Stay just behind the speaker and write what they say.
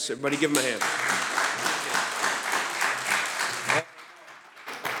Everybody give him a hand.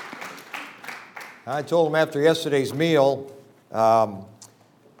 I told him after yesterday's meal,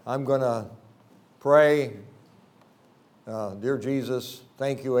 I'm going to pray. Dear Jesus,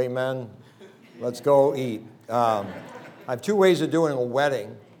 thank you, amen. Let's go eat. I have two ways of doing a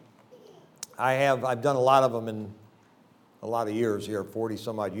wedding. I've done a lot of them in a lot of years here, 40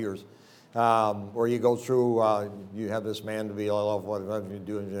 some odd years, where you go through, you have this man to be, I love whatever you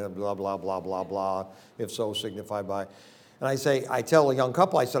do, blah, blah, blah, blah, blah, if so, signified by. And I tell a young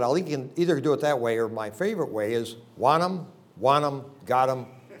couple, I said, I'll either do it that way, or my favorite way is, want 'em, got 'em,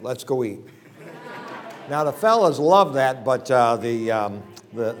 let's go eat. Now, the fellas love that, but the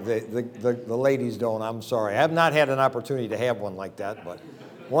ladies don't. I'm sorry. I have not had an opportunity to have one like that, but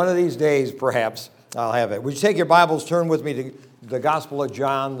one of these days, perhaps, I'll have it. Would you take your Bibles, turn with me to the Gospel of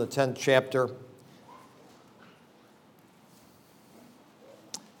John, the 10th chapter.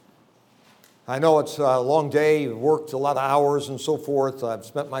 I know it's a long day. You've worked a lot of hours and so forth. I've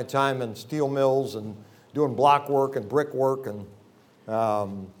spent my time in steel mills and doing block work and brick work and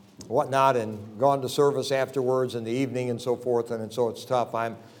whatnot, and gone to service afterwards in the evening and so forth, and so it's tough.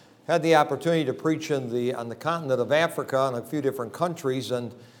 I've had the opportunity to preach on the continent of Africa in a few different countries,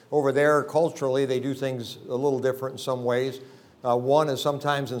 and over there, culturally, they do things a little different in some ways. One is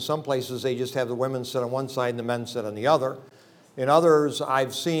sometimes in some places they just have the women sit on one side and the men sit on the other. In others,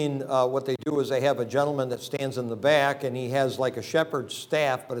 I've seen what they do is they have a gentleman that stands in the back, and he has like a shepherd's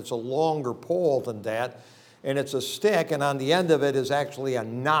staff, but it's a longer pole than that, and it's a stick, and on the end of it is actually a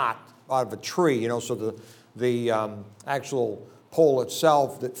knot out of a tree, so the actual pole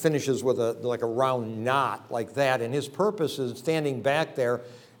itself that finishes with like a round knot like that, and his purpose is standing back there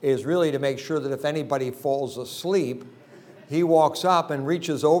is really to make sure that if anybody falls asleep, he walks up and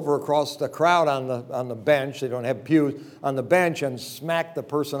reaches over across the crowd on the bench. They don't have pews on the bench, and smack the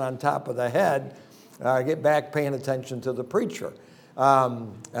person on top of the head. Get back paying attention to the preacher.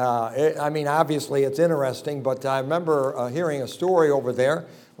 Obviously it's interesting, but I remember hearing a story over there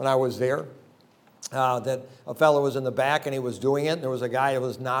when I was there that a fellow was in the back and he was doing it, and there was a guy that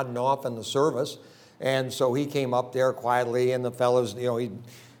was nodding off in the service, and so he came up there quietly, and the fellow's,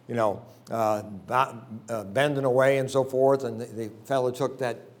 bending away and so forth, and the fellow took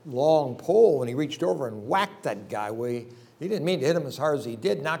that long pole and he reached over and whacked that guy. Well, he didn't mean to hit him as hard as he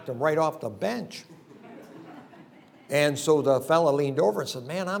did, knocked him right off the bench. And so the fellow leaned over and said,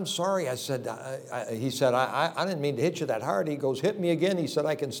 "Man, I'm sorry." I said, he said, I didn't mean to hit you that hard. He goes, "Hit me again." He said,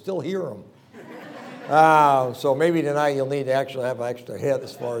 "I can still hear him." So maybe tonight you'll need to actually have an extra hit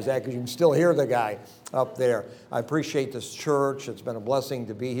as far as that, because you can still hear the guy up there. I appreciate this church. It's been a blessing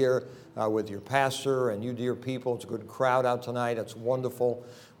to be here with your pastor and you dear people. It's a good crowd out tonight. It's wonderful.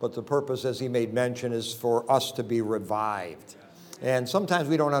 But the purpose, as he made mention, is for us to be revived. And sometimes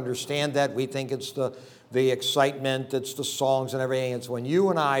we don't understand that. We think it's the excitement, it's the songs and everything. It's when you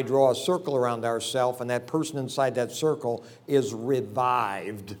and I draw a circle around ourselves and that person inside that circle is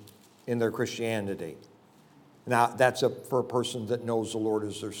revived in their Christianity. Now, that's for a person that knows the Lord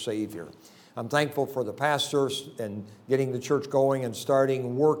as their Savior. I'm thankful for the pastors and getting the church going and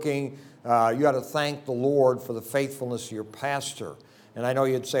starting, working. You got to thank the Lord for the faithfulness of your pastor. And I know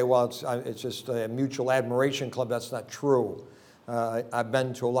you'd say, well, it's just a mutual admiration club. That's not true. I've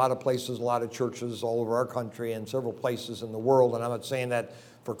been to a lot of places, a lot of churches all over our country and several places in the world, and I'm not saying that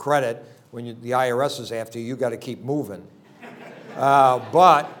for credit. When the IRS is after you, you got to keep moving.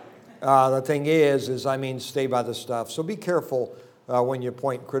 But the thing is, stay by the stuff. So be careful when you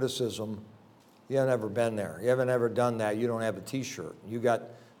point criticism. You haven't ever been there. You haven't ever done that. You don't have a T-shirt. You got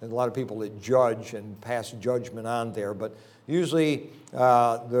a lot of people that judge and pass judgment on there, but usually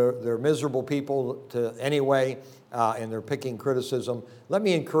they're miserable people anyway, and they're picking criticism. Let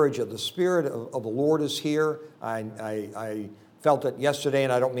me encourage you. The Spirit of the Lord is here. I felt it yesterday,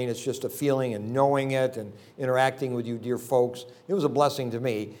 and I don't mean it's just a feeling and knowing it and interacting with you, dear folks. It was a blessing to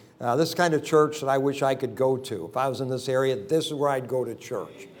me. This kind of church that I wish I could go to. If I was in this area, this is where I'd go to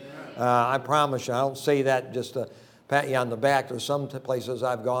church. I promise you, I don't say that just to pat you on the back. There's some places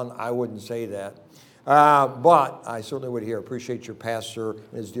I've gone, I wouldn't say that. But I certainly would here. Appreciate your pastor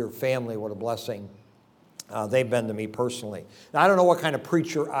and his dear family. What a blessing they've been to me personally. Now, I don't know what kind of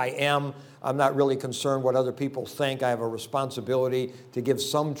preacher I am. I'm not really concerned what other people think. I have a responsibility to give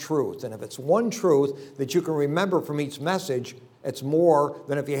some truth. And if it's one truth that you can remember from each message, it's more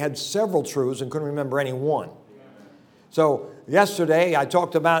than if you had several truths and couldn't remember any one. So yesterday I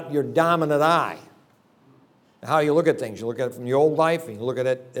talked about your dominant eye, how you look at things. You look at it from the old life and you look at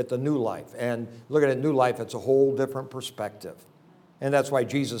it at the new life. And look at it new life, it's a whole different perspective. And that's why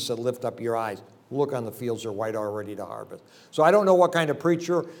Jesus said, lift up your eyes. Look on the fields are white already to harvest. So I don't know what kind of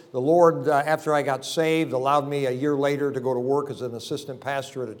preacher. The Lord, after I got saved, allowed me a year later to go to work as an assistant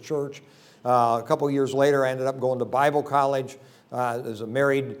pastor at a church. A couple of years later, I ended up going to Bible college. As a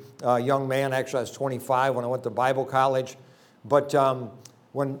married young man, actually I was 25 when I went to Bible college. But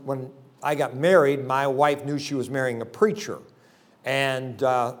when I got married, my wife knew she was marrying a preacher. And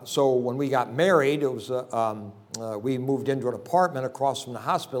so when we got married, it was we moved into an apartment across from the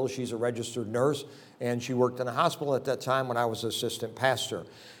hospital. She's a registered nurse, and she worked in a hospital at that time when I was assistant pastor.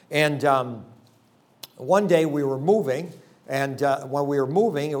 And one day we were moving, and when we were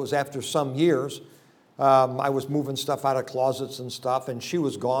moving, it was after some years, I was moving stuff out of closets and stuff, and she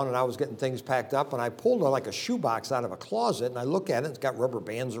was gone, and I was getting things packed up, and I pulled like a shoebox out of a closet, and I look at it, it's got rubber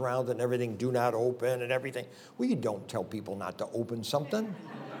bands around it and everything, do not open and everything. Well, you don't tell people not to open something.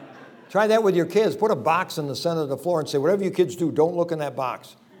 Try that with your kids. Put a box in the center of the floor and say, whatever you kids do, don't look in that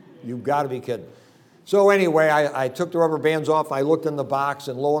box. You've got to be kidding. So anyway, I took the rubber bands off, I looked in the box,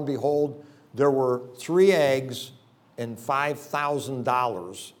 and lo and behold, there were 3 eggs and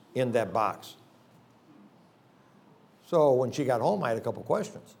 $5,000 in that box. So when she got home, I had a couple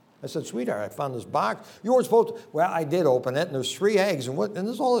questions. I said, sweetheart, I found this box. You weren't supposed to. Well, I did open it, and there's 3 eggs, and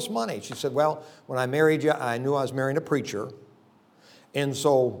there's all this money. She said, well, when I married you, I knew I was marrying a preacher. And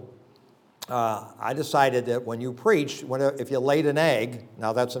so I decided that when you preached, if you laid an egg,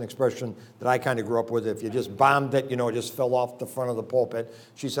 now that's an expression that I kind of grew up with, if you just bombed it, it just fell off the front of the pulpit.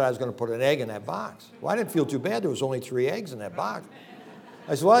 She said I was going to put an egg in that box. Well, I didn't feel too bad. There was only 3 eggs in that box.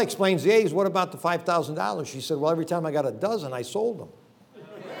 I said, well, that explains the eggs. What about the $5,000? She said, well, every time I got a dozen, I sold them.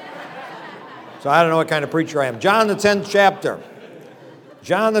 So I don't know what kind of preacher I am. John, the 10th chapter.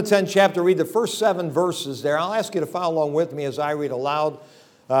 John, the 10th chapter. Read the first 7 verses there. I'll ask you to follow along with me as I read aloud.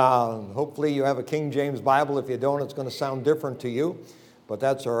 Hopefully you have a King James Bible. If you don't, it's going to sound different to you. But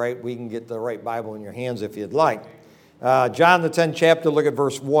that's all right. We can get the right Bible in your hands if you'd like. John, the 10th chapter, look at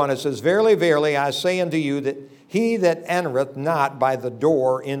verse 1. It says, verily, verily, I say unto you that he that entereth not by the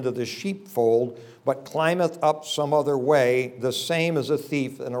door into the sheepfold, but climbeth up some other way, the same is a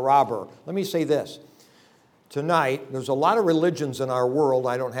thief and a robber. Let me say this. Tonight, there's a lot of religions in our world.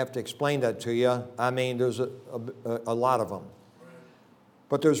 I don't have to explain that to you. I mean, there's a lot of them.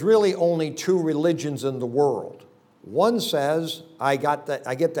 But there's really only 2 religions in the world. One says, I get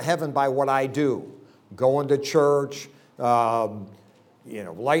to heaven by what I do. Going to church,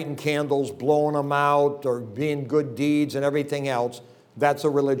 lighting candles, blowing them out, or being good deeds and everything else. That's a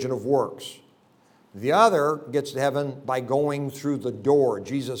religion of works. The other gets to heaven by going through the door.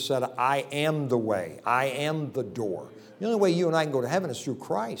 Jesus said, I am the way. I am the door. The only way you and I can go to heaven is through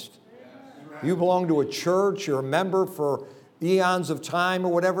Christ. You belong to a church, you're a member for eons of time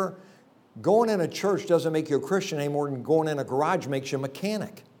or whatever. Going in a church doesn't make you a Christian any more than going in a garage makes you a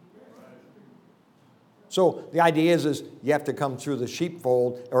mechanic. So the idea is you have to come through the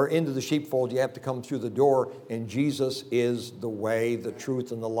sheepfold, or into the sheepfold, you have to come through the door, and Jesus is the way, the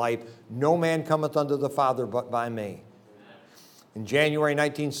truth, and the life. No man cometh unto the Father but by me. In January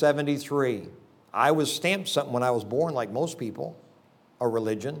 1973, I was stamped something when I was born, like most people, a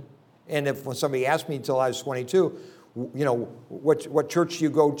religion. And when somebody asked me until I was 22, what church do you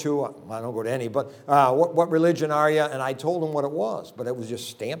go to? I don't go to any, but what religion are you? And I told them what it was, but it was just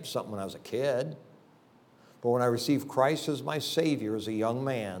stamped something when I was a kid. But when I received Christ as my Savior as a young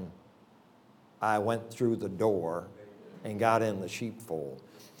man, I went through the door and got in the sheepfold.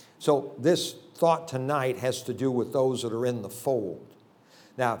 So this thought tonight has to do with those that are in the fold.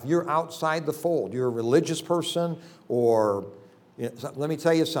 Now, if you're outside the fold, you're a religious person, or let me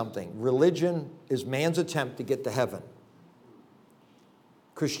tell you something. Religion is man's attempt to get to heaven.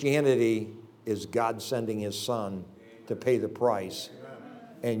 Christianity is God sending His Son to pay the price,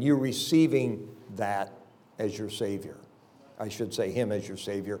 and you receiving that as your Savior. I should say Him as your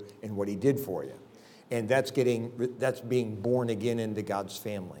Savior and what He did for you. And that's being born again into God's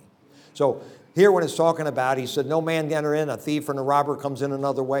family. So here when it's talking about, He said, no man can enter in, a thief and a robber comes in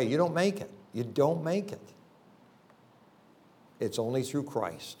another way. You don't make it. You don't make it. It's only through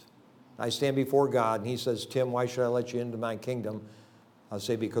Christ. I stand before God and He says, Tim, why should I let you into my kingdom? I'll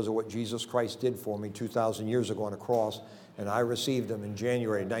say because of what Jesus Christ did for me 2,000 years ago on a cross. And I received Him in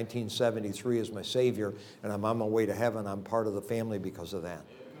January 1973 as my Savior, and I'm on my way to heaven. I'm part of the family because of that.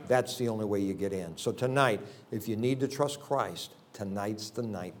 That's the only way you get in. So tonight, if you need to trust Christ, tonight's the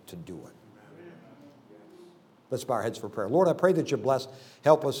night to do it. Let's bow our heads for prayer. Lord, I pray that you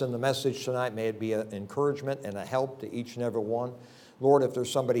help us in the message tonight. May it be an encouragement and a help to each and every one. Lord, if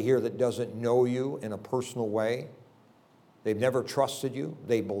there's somebody here that doesn't know you in a personal way, they've never trusted you.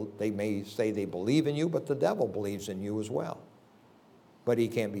 They may say they believe in you, but the devil believes in you as well. but he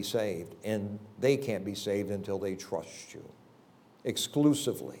can't be saved. And they can't be saved until they trust you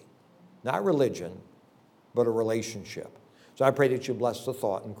exclusively. Not religion, but a relationship. So I pray that you bless the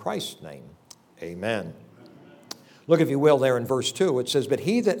thought in Christ's name. Amen. Look, if you will, there in verse 2, it says, "But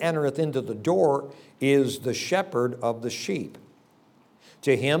he that entereth into the door is the shepherd of the sheep.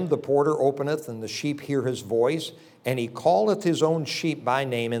 To him the porter openeth, and the sheep hear his voice, and he calleth his own sheep by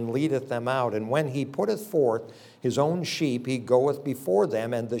name, and leadeth them out. And when he putteth forth his own sheep, he goeth before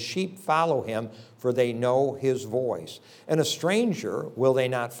them, and the sheep follow him, for they know his voice. And a stranger will they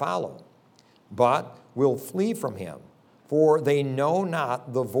not follow, but will flee from him, for they know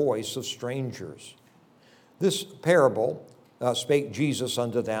not the voice of strangers. This parable spake Jesus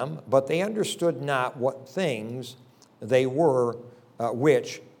unto them, but they understood not what things they were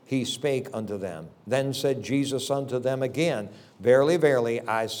which he spake unto them. Then said Jesus unto them again, Verily, verily,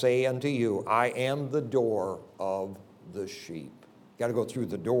 I say unto you, I am the door of the sheep." Got to go through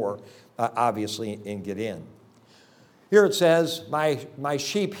the door, obviously, and get in. Here it says, my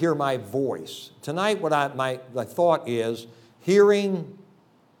sheep hear my voice. Tonight, my thought is hearing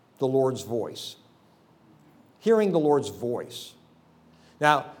the Lord's voice. Hearing the Lord's voice.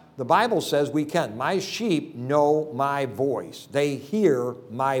 Now, the Bible says we can. My sheep know my voice. They hear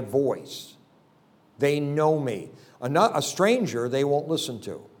my voice. They know me. A stranger they won't listen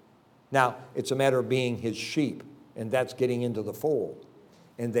to. Now, it's a matter of being his sheep, and that's getting into the fold,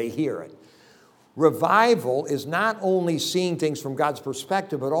 and they hear it. Revival is not only seeing things from God's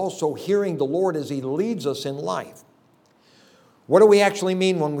perspective, but also hearing the Lord as he leads us in life. What do we actually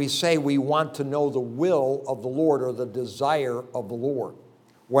mean when we say we want to know the will of the Lord or the desire of the Lord?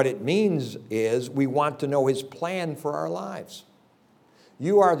 What it means is we want to know his plan for our lives.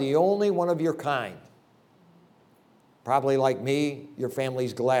 You are the only one of your kind. Probably like me, your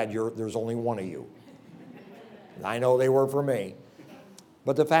family's glad there's only one of you. I know they were for me.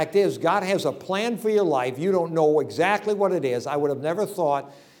 But the fact is, God has a plan for your life. You don't know exactly what it is. I would have never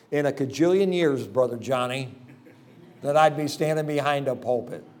thought in a cajillion years, Brother Johnny, that I'd be standing behind a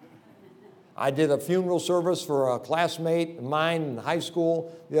pulpit. I did a funeral service for a classmate of mine in high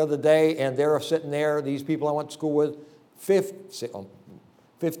school the other day, and they're sitting there, these people I went to school with,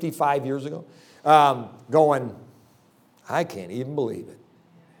 55 years ago, going, I can't even believe it.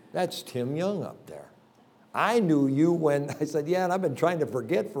 That's Tim Young up there. I knew you when, I said, yeah, and I've been trying to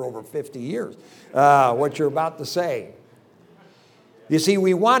forget for over 50 years what you're about to say. You see,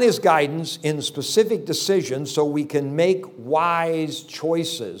 we want his guidance in specific decisions so we can make wise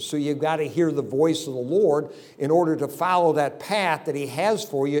choices. So you've got to hear the voice of the Lord in order to follow that path that he has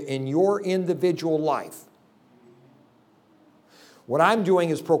for you in your individual life. What I'm doing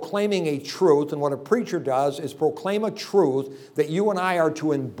is proclaiming a truth, and what a preacher does is proclaim a truth that you and I are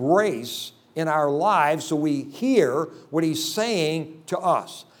to embrace in our lives so we hear what he's saying to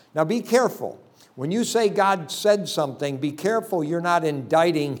us. Now be careful. When you say God said something, be careful you're not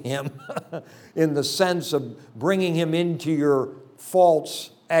indicting him in the sense of bringing him into your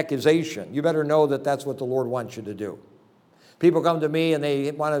false accusation. You better know that that's what the Lord wants you to do. People come to me and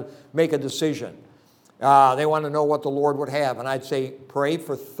they want to make a decision. They want to know what the Lord would have. And I'd say, pray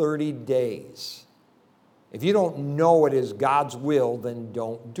for 30 days. If you don't know it is God's will, then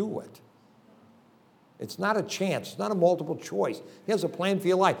don't do it. It's not a chance. It's not a multiple choice. He has a plan for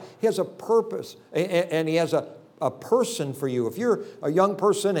your life. He has a purpose, and he has a person for you. If you're a young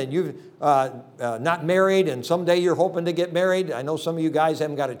person and you've not married and someday you're hoping to get married, I know some of you guys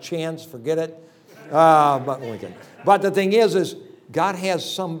haven't got a chance. Forget it. But the thing is God has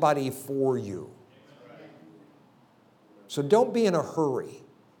somebody for you. So don't be in a hurry.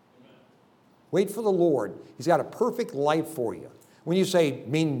 Wait for the Lord. He's got a perfect life for you. When you say,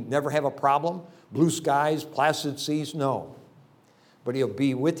 mean never have a problem, blue skies, placid seas, no. But he'll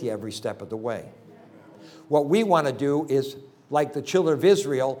be with you every step of the way. What we want to do is, like the children of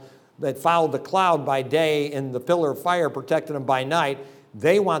Israel that followed the cloud by day and the pillar of fire protected them by night,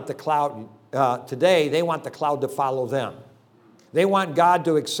 they want the cloud, today, they want the cloud to follow them. They want God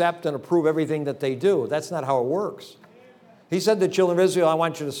to accept and approve everything that they do. That's not how it works. He said to the children of Israel, I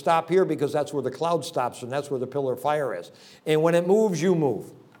want you to stop here because that's where the cloud stops and that's where the pillar of fire is. And when it moves, you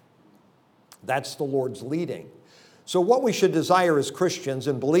move. That's the Lord's leading. So what we should desire as Christians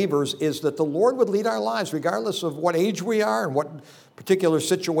and believers is that the Lord would lead our lives, regardless of what age we are and what particular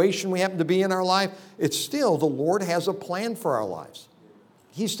situation we happen to be in our life. It's still the Lord has a plan for our lives.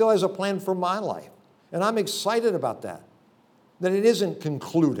 He still has a plan for my life. And I'm excited about that. That it isn't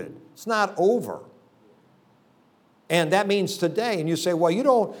concluded. It's not over. And that means today, and you say, well, you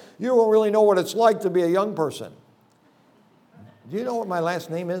don't really know what it's like to be a young person. Do you know what my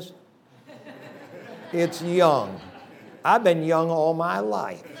last name is? It's Young. I've been young all my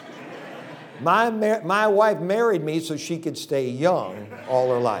life. My wife married me so she could stay young all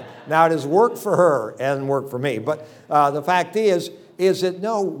her life. Now, it has worked for her and worked for me. But the fact is that,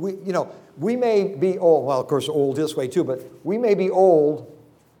 no, we may be old. Well, of course, old this way too, but we may be old,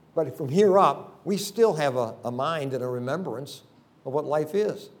 but from here up, we still have a mind and a remembrance of what life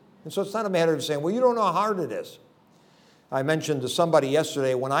is. And so it's not a matter of saying, well, you don't know how hard it is. I mentioned to somebody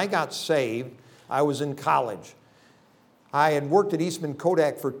yesterday, when I got saved, I was in college. I had worked at Eastman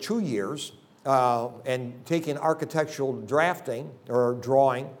Kodak for 2 years and taken architectural drafting or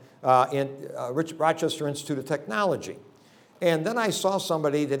drawing in Rochester Institute of Technology. And then I saw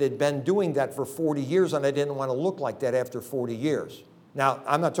somebody that had been doing that for 40 years, and I didn't want to look like that after 40 years. Now,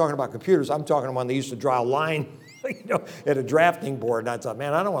 I'm not talking about computers. I'm talking about when they used to draw a line at a drafting board. And I thought,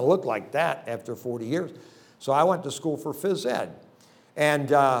 man, I don't want to look like that after 40 years. So I went to school for phys ed.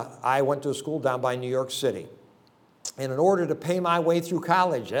 And I went to a school down by New York City. And in order to pay my way through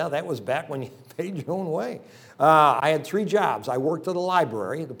college, that was back when you paid your own way. I had 3 jobs. I worked at a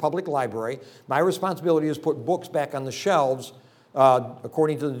library, the public library. My responsibility was to put books back on the shelves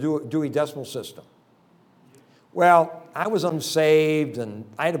according to the Dewey Decimal System. Well, I was unsaved, and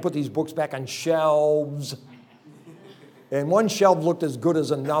I had to put these books back on shelves. And one shelf looked as good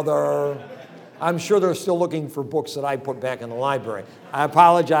as another. I'm sure they're still looking for books that I put back in the library. I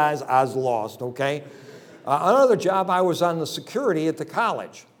apologize, I was lost, okay? Another job, I was on the security at the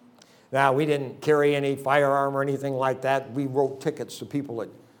college. Now, we didn't carry any firearm or anything like that. We wrote tickets to people that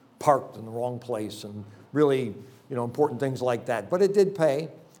parked in the wrong place and really, important things like that. But it did pay.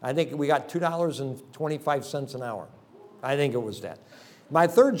 I think we got $2.25 an hour. I think it was that. My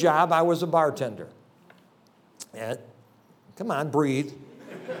third job, I was a bartender. Come on, breathe.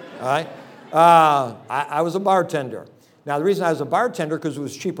 All right? I was a bartender. Now, the reason I was a bartender, because it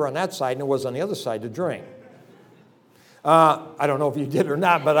was cheaper on that side and it was on the other side to drink. I don't know if you did or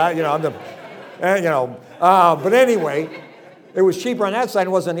not, but but anyway, it was cheaper on that side and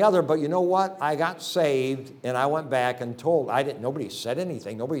it was on the other. But you know what? I got saved and I went back and told. Nobody said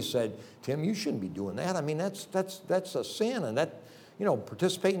anything. Nobody said, Tim, you shouldn't be doing that. I mean, that's a sin, and that,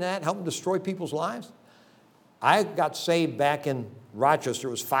 participate in that, helping destroy people's lives. I got saved back in Rochester.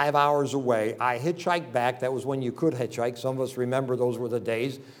 It was 5 hours away. I hitchhiked back. That was when you could hitchhike. Some of us remember those were the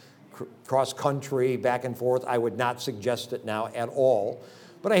days. Cross country, back and forth. I would not suggest it now at all.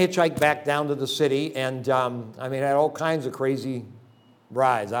 But I hitchhiked back down to the city, and I had all kinds of crazy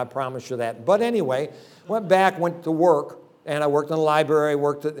rides. I promise you that. But anyway, went back, went to work, and I worked in the library.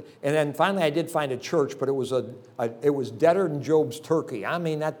 And then finally, I did find a church, but it was deader than Job's turkey. I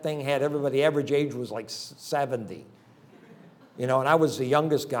mean, that thing had everybody. The average age was like 70. And I was the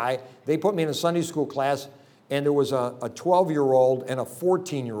youngest guy. They put me in a Sunday school class, and there was a 12-year-old and a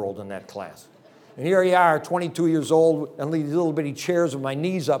 14-year-old in that class. And here you are, 22 years old, and these little bitty chairs with my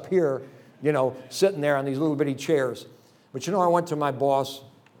knees up here, sitting there on these little bitty chairs. But I went to my boss,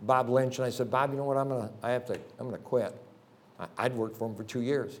 Bob Lynch, and I said, Bob, you know what, I'm gonna quit. I'd worked for him for 2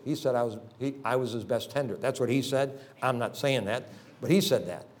 years. He said I was his best tender. That's what he said. I'm not saying that, but he said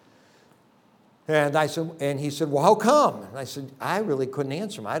that. And he said, well, how come? And I said, I really couldn't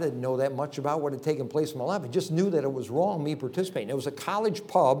answer him. I didn't know that much about what had taken place in my life. I just knew that it was wrong, me participating. It was a college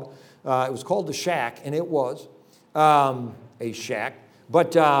pub. It was called The Shack, and it was a shack.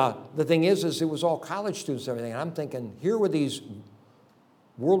 But the thing is it was all college students and everything. And I'm thinking, here were these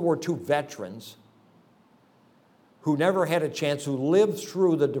World War II veterans who never had a chance, who lived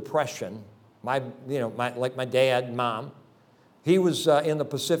through the Depression. Like my dad and mom. He was in the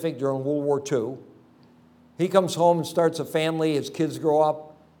Pacific during World War II. He comes home and starts a family. His kids grow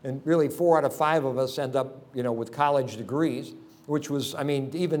up, and really 4 out of 5 of us end up, with college degrees, which was,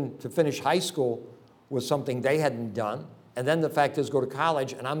 even to finish high school was something they hadn't done. And then the fact is, go to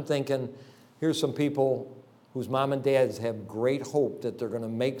college, and I'm thinking, here's some people whose mom and dads have great hope that they're going to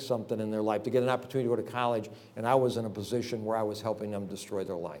make something in their life, to get an opportunity to go to college, and I was in a position where I was helping them destroy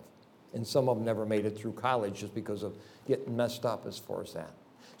their life. And some of them never made it through college just because of getting messed up as far as that.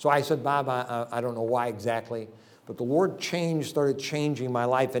 So I said, Bob, I don't know why exactly, but the Lord started changing my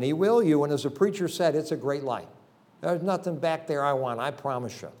life, and He will you. And as a preacher said, it's a great life. There's nothing back there I want, I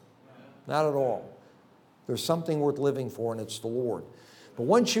promise you. Not at all. There's something worth living for, and it's the Lord. But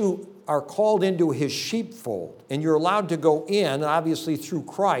once you are called into His sheepfold, and you're allowed to go in, obviously through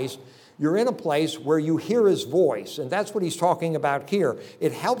Christ, you're in a place where you hear His voice, and that's what He's talking about here.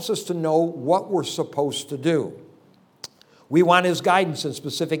 It helps us to know what we're supposed to do. We want His guidance in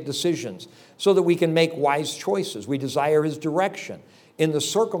specific decisions so that we can make wise choices. We desire His direction in the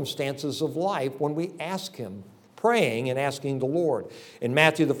circumstances of life when we ask Him, praying and asking the Lord. In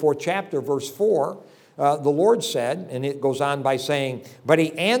Matthew, the 4th chapter, verse 4, The Lord said, and it goes on by saying, but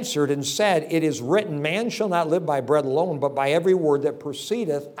he answered and said, it is written, man shall not live by bread alone, but by every word that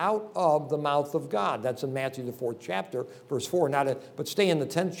proceedeth out of the mouth of God. That's in Matthew the 4th chapter, verse 4. But stay in the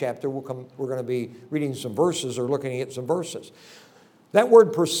 10th chapter. We're going to be reading some verses or looking at some verses. That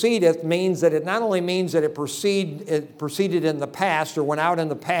word proceedeth means that it not only means that it proceeded in the past or went out in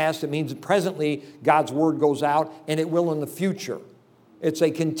the past, it means that presently God's word goes out and it will in the future. It's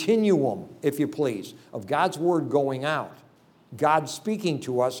a continuum, if you please, of God's word going out. God speaking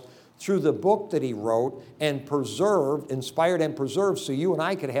to us through the book that he wrote and preserved, inspired and preserved, so you and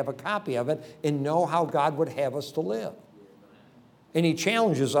I could have a copy of it and know how God would have us to live. And he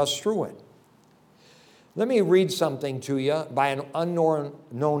challenges us through it. Let me read something to you by an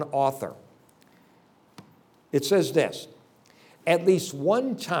unknown author. It says this, at least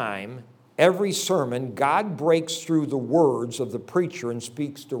one time every sermon, God breaks through the words of the preacher and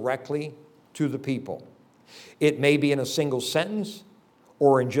speaks directly to the people. It may be in a single sentence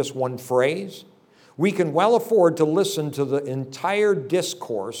or in just one phrase. We can well afford to listen to the entire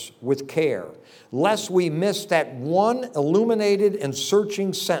discourse with care, lest we miss that one illuminated and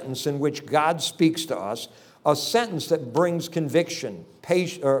searching sentence in which God speaks to us, a sentence that brings conviction,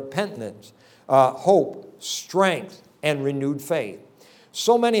 penitence, hope, strength, and renewed faith.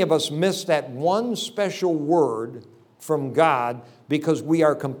 So many of us miss that one special word from God because we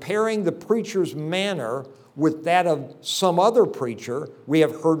are comparing the preacher's manner with that of some other preacher we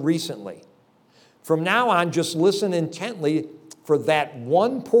have heard recently. From now on, just listen intently for that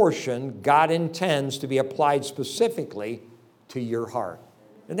one portion God intends to be applied specifically to your heart.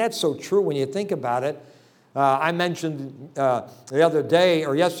 And that's so true when you think about it. I mentioned the other day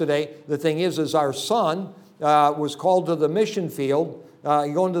or yesterday, the thing is our son was called to the mission field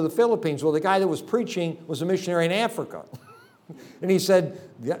going to the Philippines. Well, the guy that was preaching was a missionary in Africa. And he said,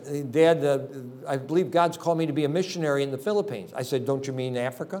 Dad, I believe God's called me to be a missionary in the Philippines. I said, don't you mean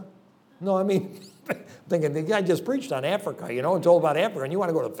Africa? No, I mean, thinking the guy just preached on Africa, and told about Africa, and you want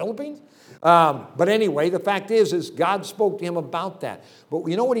to go to the Philippines? But anyway, the fact is God spoke to him about that. But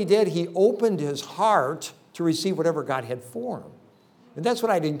you know what he did? He opened his heart to receive whatever God had for him. And that's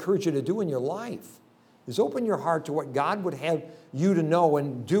what I'd encourage you to do in your life, is open your heart to what God would have you to know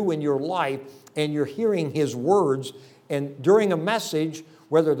and do in your life, and you're hearing his words. And during a message,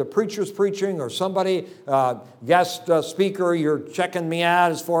 whether the preacher's preaching or somebody, guest speaker, you're checking me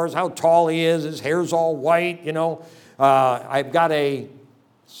out as far as how tall he is, his hair's all white, I've got a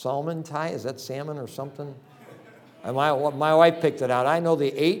salmon tie. Is that salmon or something? My wife picked it out. I know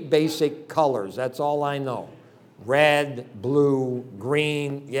the 8 basic colors. That's all I know. Red, blue,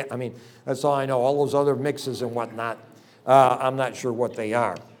 green. Yeah, that's all I know. All those other mixes and whatnot, I'm not sure what they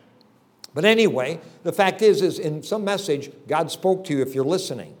are. But anyway, the fact is in some message, God spoke to you if you're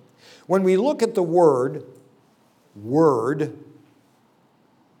listening. When we look at the word,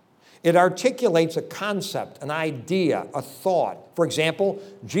 it articulates a concept, an idea, a thought. For example,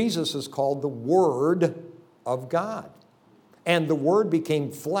 Jesus is called the Word of God. And the Word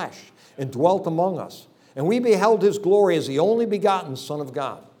became flesh and dwelt among us. And we beheld his glory as the only begotten Son of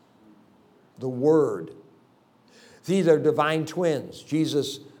God. The Word. These are divine twins.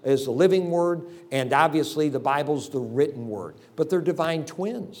 Jesus is the living Word, and obviously the Bible's the written Word. But they're divine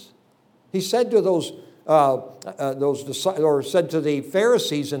twins. He said to said to the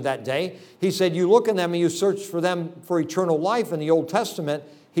Pharisees in that day, he said, you look in them and you search for them for eternal life in the Old Testament.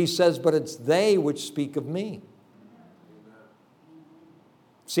 He says, but it's they which speak of me.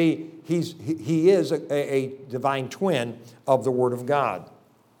 See, he is a divine twin of the Word of God.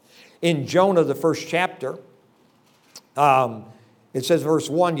 In Jonah, the 1st chapter, it says, verse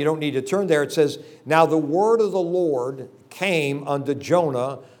 1, you don't need to turn there. It says, now the word of the Lord came unto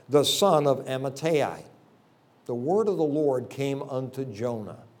Jonah, the son of Amittai. The word of the Lord came unto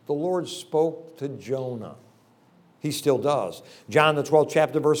Jonah. The Lord spoke to Jonah. He still does. John, the 12th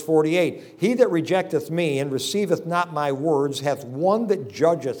chapter, verse 48. He that rejecteth me and receiveth not my words hath one that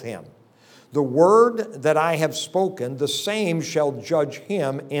judgeth him. The word that I have spoken, the same shall judge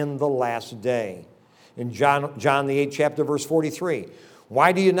him in the last day. In John the 8th chapter, verse 43.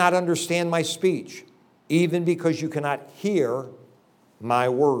 Why do you not understand my speech? Even because you cannot hear my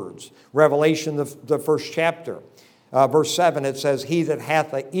words. Revelation, the 1st chapter, verse 7, it says, he that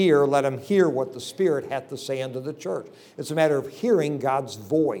hath an ear, let him hear what the Spirit hath to say unto the church. It's a matter of hearing God's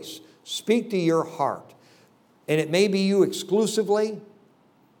voice. Speak to your heart. And it may be you exclusively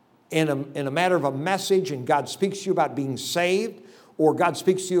in a matter of a message, and God speaks to you about being saved, or God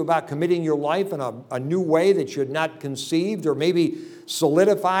speaks to you about committing your life in a new way that you had not conceived, or maybe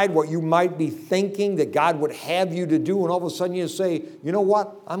solidified what you might be thinking that God would have you to do, and all of a sudden you say, you know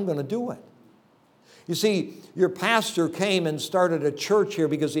what, I'm going to do it. You see, your pastor came and started a church here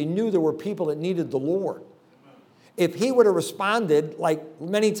because he knew there were people that needed the Lord. If he would have responded like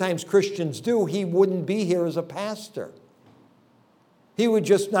many times Christians do, he wouldn't be here as a pastor. He would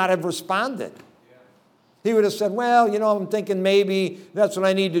just not have responded. He would have said, well, I'm thinking maybe that's what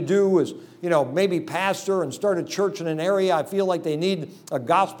I need to do is, maybe pastor and start a church in an area. I feel like they need a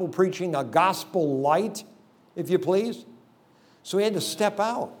gospel preaching, a gospel light, if you please. So he had to step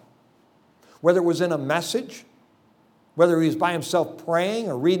out. Whether it was in a message, whether he was by himself praying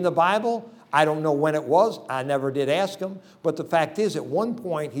or reading the Bible, I don't know when it was. I never did ask him. But the fact is, at one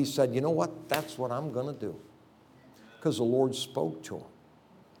point, he said, you know what? That's what I'm going to do. Because the Lord spoke to him.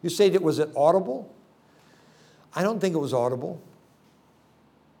 You say, was it audible? I don't think it was audible.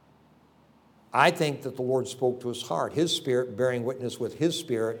 I think that the Lord spoke to his heart, his spirit bearing witness with his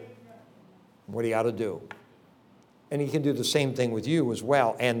spirit, what he ought to do. And he can do the same thing with you as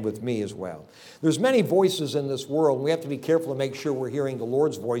well and with me as well. There's many voices in this world, and we have to be careful to make sure we're hearing the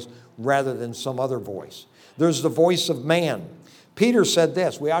Lord's voice rather than some other voice. There's the voice of man. Peter said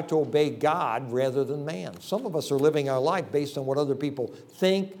this, we ought to obey God rather than man. Some of us are living our life based on what other people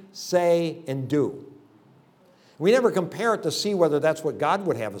think, say, and do. We never compare it to see whether that's what God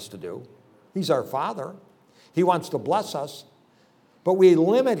would have us to do. He's our Father. He wants to bless us. But we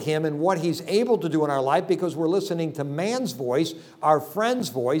limit him in what he's able to do in our life because we're listening to man's voice, our friend's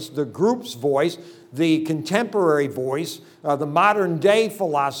voice, the group's voice, the contemporary voice, the modern day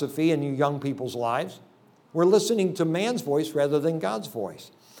philosophy in you young people's lives. We're listening to man's voice rather than God's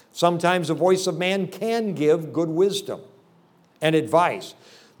voice. Sometimes the voice of man can give good wisdom and advice.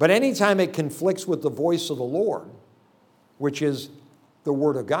 But anytime it conflicts with the voice of the Lord, which is the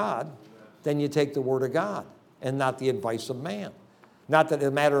Word of God, then you take the Word of God and not the advice of man. Not that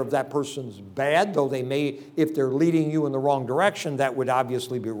a matter of that person's bad, though they may, if they're leading you in the wrong direction, that would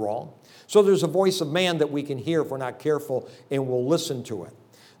obviously be wrong. So there's a voice of man that we can hear if we're not careful and we'll listen to it.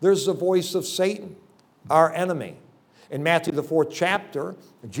 There's the voice of Satan, our enemy. In Matthew, the 4th chapter,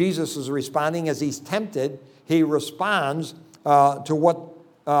 Jesus is responding as he's tempted. He responds to what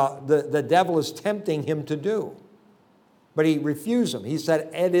the devil is tempting him to do. But he refused him. He said,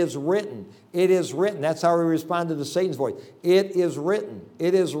 it is written. It is written. That's how he responded to Satan's voice. It is written.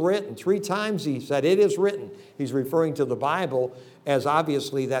 It is written. 3 times he said, it is written. He's referring to the Bible as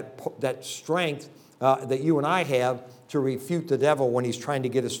obviously that strength that you and I have to refute the devil when he's trying to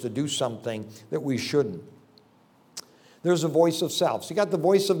get us to do something that we shouldn't. There's a voice of self. So you got the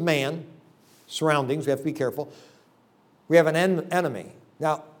voice of man, surroundings. We have to be careful. We have an enemy.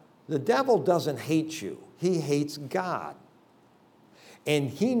 Now, the devil doesn't hate you. He hates God.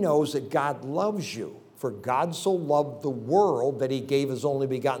 And he knows that God loves you. For God so loved the world that he gave his only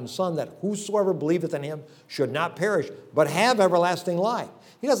begotten Son, that whosoever believeth in him should not perish, but have everlasting life.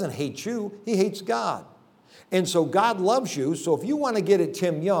 He doesn't hate you. He hates God. And so God loves you. So if you want to get at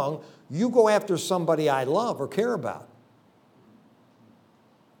Tim Young, you go after somebody I love or care about.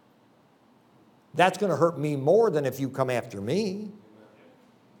 That's going to hurt me more than if you come after me.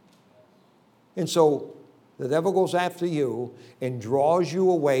 And so the devil goes after you and draws you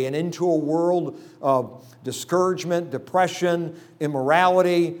away and into a world of discouragement, depression,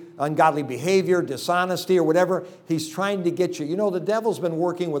 immorality, ungodly behavior, dishonesty, or whatever. He's trying to get you. You know, the devil's been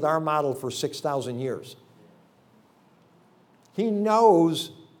working with our model for 6,000 years. He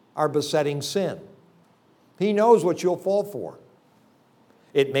knows our besetting sin. He knows what you'll fall for.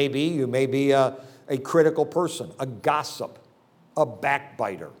 It may be, you may be a critical person, a gossip, a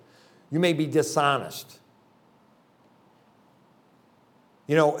backbiter. You may be dishonest.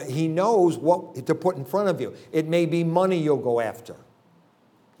 You know, he knows what to put in front of you. It may be money you'll go after.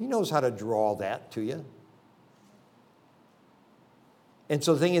 He knows how to draw that to you. And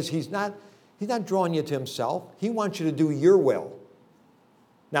so the thing is, he's not drawing you to himself. He wants you to do your will.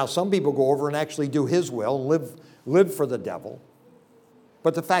 Now, some people go over and actually do his will and live for the devil.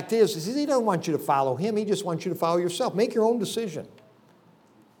 But the fact is he doesn't want you to follow him. He just wants you to follow yourself. Make your own decision.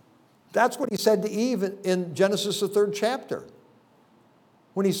 That's what he said to Eve in Genesis, the 3rd chapter.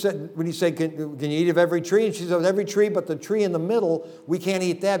 When he said, can you eat of every tree? And she said, every tree but the tree in the middle, we can't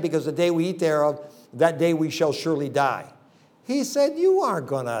eat that because the day we eat thereof, that day we shall surely die. He said, you aren't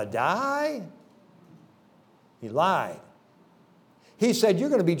going to die. He lied. He said, you're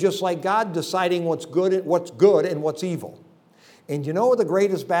going to be just like God, deciding what's good and what's evil. And you know what the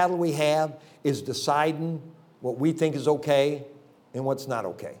greatest battle we have is deciding what we think is okay and what's not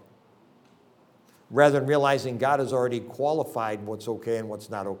okay. Rather than realizing God has already qualified what's okay and what's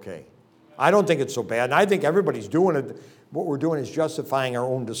not okay. I don't think it's so bad. And I think everybody's doing it. What we're doing is justifying our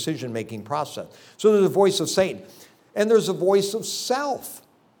own decision-making process. So there's a voice of Satan. And there's a voice of self.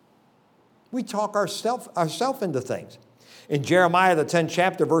 We talk ourselves into things. In Jeremiah, the 10th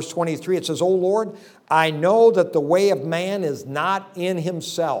chapter, verse 23, it says, O Lord, I know that the way of man is not in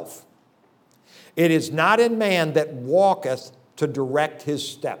himself. It is not in man that walketh to direct his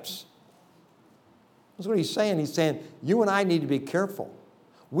steps. That's what he's saying. He's saying, you and I need to be careful.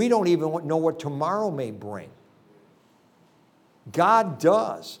 We don't even know what tomorrow may bring. God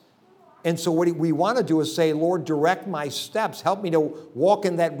does. And so what we want to do is say, Lord, direct my steps. Help me to walk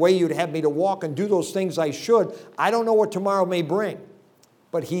in that way you'd have me to walk and do those things I should. I don't know what tomorrow may bring,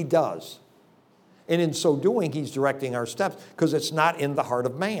 but he does. And in so doing, he's directing our steps because it's not in the heart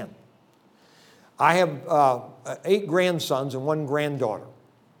of man. I have 8 grandsons and 1 granddaughter.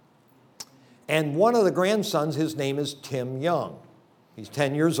 And one of the grandsons, his name is Tim Young. He's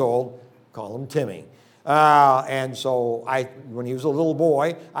 10 years old. Call him Timmy. And so when he was a little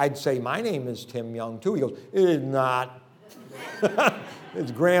boy, I'd say, my name is Tim Young too. He goes, it is not.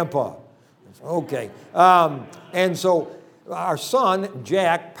 It's Grandpa. Okay. And so our son,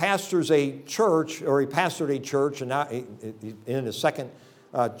 Jack, pastors a church, or he pastored a church, and now in his second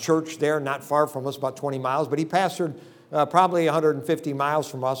church there, not far from us, about 20 miles, but he pastored probably 150 miles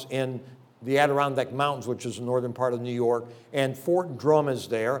from us in the Adirondack Mountains, which is the northern part of New York, and Fort Drum is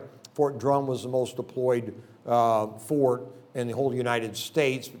there. Fort Drum was the most deployed fort in the whole United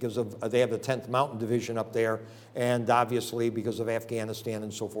States because they have the 10th Mountain Division up there, and obviously because of Afghanistan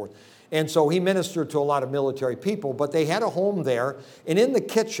and so forth. And so he ministered to a lot of military people, but they had a home there, and in the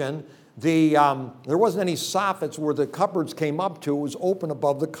kitchen, there wasn't any soffits where the cupboards came up to. It was open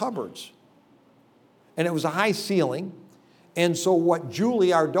above the cupboards. And it was a high ceiling. And so what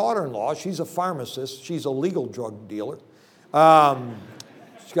Julie, our daughter-in-law, she's a pharmacist. She's a legal drug dealer.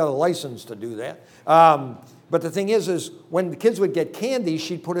 She's got a license to do that. But the thing is when the kids would get candy,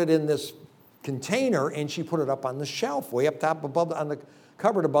 she'd put it in this container and she put it up on the shelf, way up top above, on the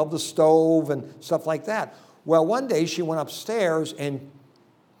cupboard above the stove and stuff like that. Well, one day she went upstairs and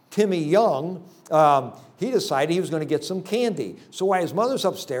Timmy Young, he decided he was going to get some candy. So while his mother's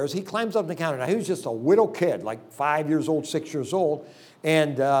upstairs, he climbs up the counter. Now, he was just a little kid, like 5 years old, 6 years old.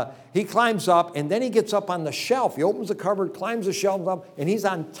 And he climbs up, and then he gets up on the shelf. He opens the cupboard, climbs the shelf up, and he's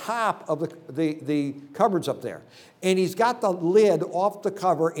on top of the cupboards up there. And he's got the lid off the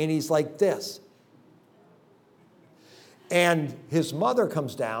cover, and he's like this. And his mother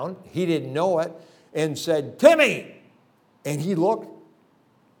comes down, he didn't know it, and said, Timmy! And he looked,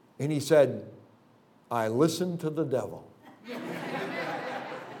 and he said, I listened to the devil.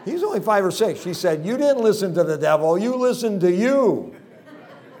 He's only 5 or 6. She said, you didn't listen to the devil, you listened to you.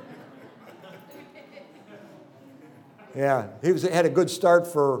 Yeah, he had a good start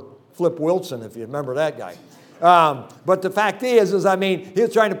for Flip Wilson, if you remember that guy. But the fact is, he was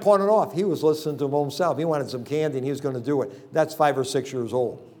trying to pawn it off. He was listening to himself. He wanted some candy, and he was going to do it. That's 5 or 6 years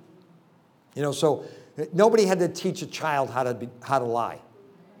old. So nobody had to teach a child how to lie.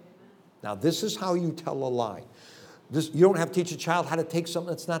 Now, this is how you tell a lie. You don't have to teach a child how to take something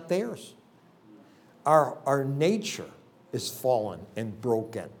that's not theirs. Our nature is fallen and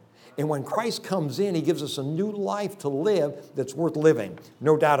broken. And when Christ comes in, he gives us a new life to live that's worth living,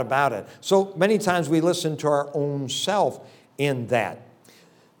 no doubt about it. So many times we listen to our own self in that.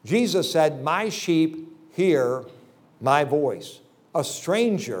 Jesus said, my sheep hear my voice. A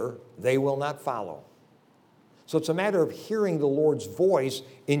stranger they will not follow. So it's a matter of hearing the Lord's voice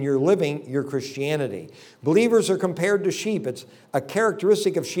in your living your Christianity. Believers are compared to sheep. It's a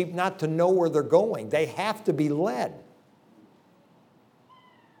characteristic of sheep not to know where they're going. They have to be led.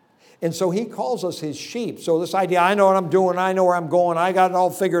 And so he calls us his sheep. So this idea, I know what I'm doing, I know where I'm going, I got it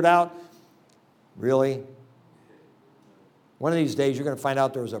all figured out. Really? One of these days you're going to find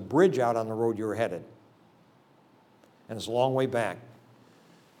out there was a bridge out on the road you were headed. And it's a long way back.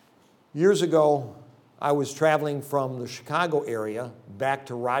 Years ago, I was traveling from the Chicago area back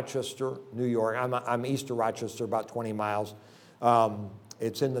to Rochester, New York. I'm east of Rochester, about 20 miles.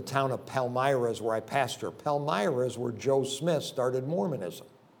 It's in the town of Palmyra is where I pastor. Palmyra is where Joe Smith started Mormonism.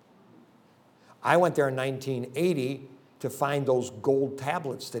 I went there in 1980 to find those gold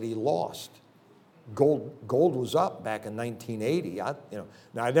tablets that he lost. Gold was up back in 1980.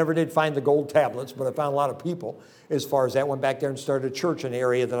 Now, I never did find the gold tablets, but I found a lot of people as far as that. Went back there and started a church in an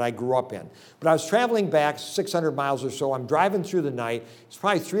area that I grew up in. But I was traveling back 600 miles or so. I'm driving through the night. It's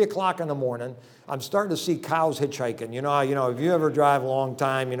probably 3 o'clock in the morning. I'm starting to see cows hitchhiking. If you ever drive a long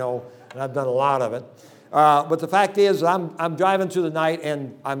time, and I've done a lot of it. But the fact is, I'm driving through the night,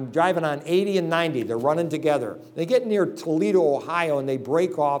 and I'm driving on 80 and 90. They're running together. They get near Toledo, Ohio, and they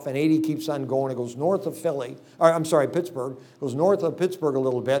break off, and 80 keeps on going. It goes north of Pittsburgh. It goes north of Pittsburgh a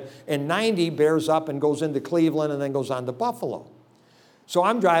little bit, and 90 bears up and goes into Cleveland and then goes on to Buffalo. So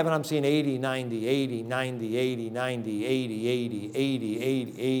I'm driving, I'm seeing 80, 90, 80, 90, 80, 90, 80, 80, 80,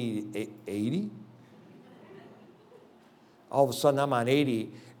 80, 80, 80. All of a sudden I'm on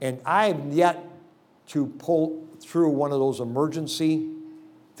 80, and I've yet to pull through one of those emergency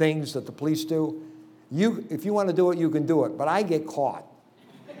things that the police do. If you want to do it, you can do it, but I get caught.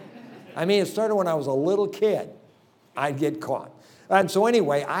 I mean, it started when I was a little kid. I'd get caught. And so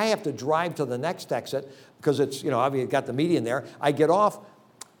anyway, I have to drive to the next exit because it's, I've got the median there. I get off,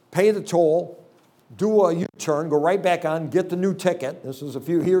 pay the toll, do a U-turn, go right back on, get the new ticket. This was a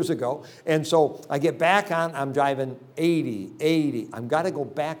few years ago. And so I get back on, I'm driving 80, 80. I've got to go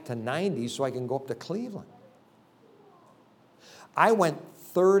back to 90 so I can go up to Cleveland. I went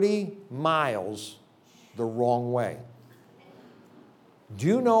 30 miles the wrong way. Do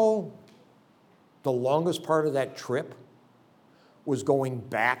you know the longest part of that trip was going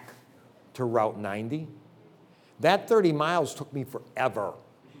back to Route 90? That 30 miles took me forever.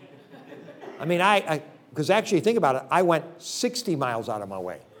 I mean, because actually, think about it, I went 60 miles out of my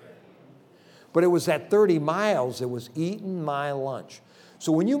way. But it was that 30 miles that was eating my lunch.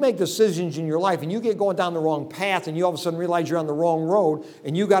 So when you make decisions in your life and you get going down the wrong path and you all of a sudden realize you're on the wrong road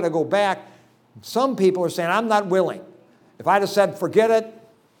and you got to go back, some people are saying, I'm not willing. If I'd have said, forget it,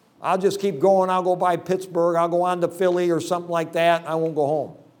 I'll just keep going, I'll go by Pittsburgh, I'll go on to Philly or something like that, I won't go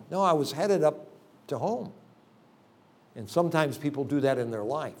home. No, I was headed up to home. And sometimes people do that in their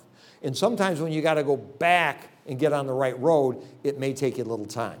life. And sometimes when you got to go back and get on the right road, it may take you a little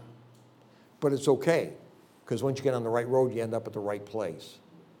time. But it's okay, because once you get on the right road, you end up at the right place.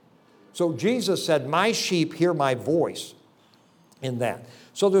 So Jesus said, my sheep hear my voice in that.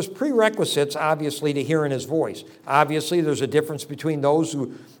 So there's prerequisites, obviously, to hearing his voice. Obviously, there's a difference between those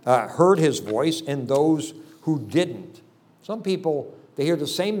who heard his voice and those who didn't. Some people, they hear the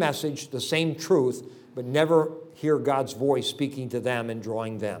same message, the same truth, but never hear God's voice speaking to them and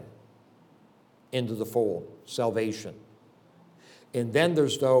drawing them into the fold, salvation. And then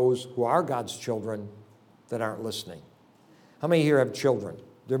there's those who are God's children that aren't listening. How many here have children?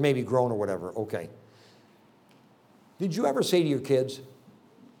 They're maybe grown or whatever. Okay. Did you ever say to your kids,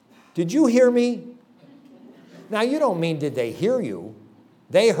 did you hear me? Now, you don't mean did they hear you.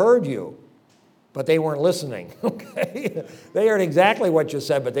 They heard you, but they weren't listening. Okay? They heard exactly what you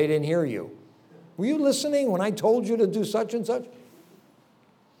said, but they didn't hear you. Were you listening when I told you to do such and such?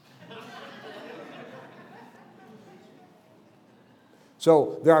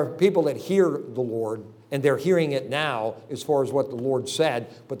 So there are people that hear the Lord, and they're hearing it now as far as what the Lord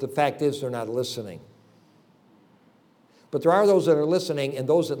said, but the fact is they're not listening. But there are those that are listening, and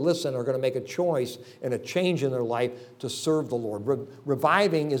those that listen are going to make a choice and a change in their life to serve the Lord.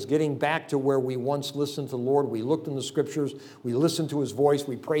 Reviving is getting back to where we once listened to the Lord. We looked in the Scriptures. We listened to His voice.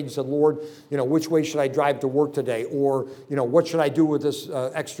 We prayed and said, Lord, which way should I drive to work today? Or, what should I do with this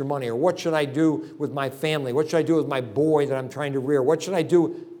extra money? Or what should I do with my family? What should I do with my boy that I'm trying to rear? What should I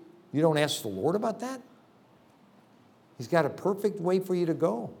do? You don't ask the Lord about that? He's got a perfect way for you to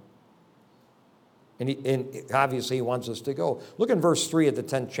go. And obviously he wants us to go. Look in verse 3 of the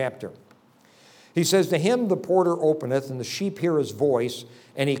 10th chapter. He says, to him the porter openeth, and the sheep hear his voice,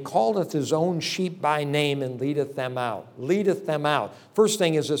 and he calleth his own sheep by name and leadeth them out. Leadeth them out. First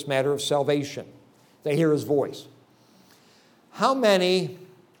thing is this matter of salvation. They hear his voice. How many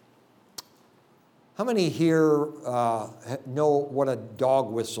here know what a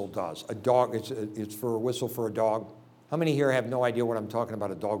dog whistle does? A dog, it's for a whistle for a dog. How many here have no idea what I'm talking about,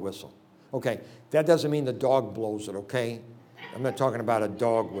 a dog whistle? Okay, that doesn't mean the dog blows it, okay? I'm not talking about a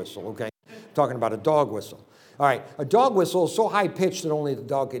dog whistle, okay? I'm talking about a dog whistle. All right, a dog whistle is so high-pitched that only the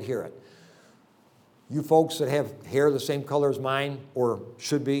dog could hear it. You folks that have hair the same color as mine, or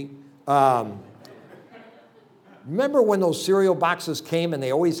should be, remember when those cereal boxes came and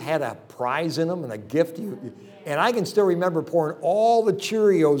they always had a prize in them and a gift? And I can still remember pouring all the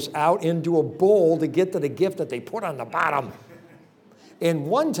Cheerios out into a bowl to get to the gift that they put on the bottom. And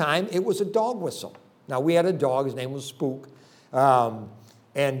one time, it was a dog whistle. Now, we had a dog. His name was Spook. And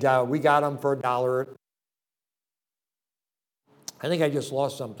we got him for $1. I think I just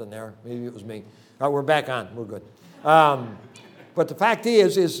lost something there. Maybe it was me. All right, we're back on. We're good. But the fact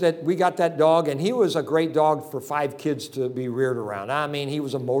is that we got that dog, and he was a great dog for 5 kids to be reared around. I mean, he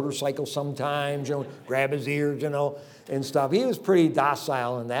was a motorcycle sometimes, grab his ears, and stuff. He was pretty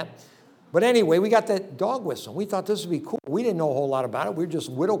docile in that. But anyway, we got that dog whistle. We thought this would be cool. We didn't know a whole lot about it. We were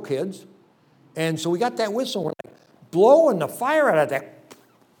just widow kids. And so we got that whistle. We're like blowing the fire out of that.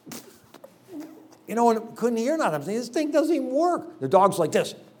 And couldn't hear nothing. I'm thinking, this thing doesn't even work. The dog's like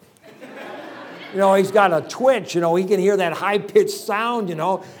this. He's got a twitch. He can hear that high-pitched sound, And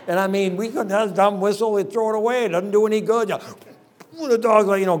I mean, we couldn't have a dumb whistle. We'd throw it away. It doesn't do any good. Well, the dog,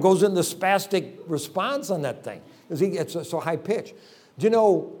 goes into spastic response on that thing because he gets so high pitched. Do you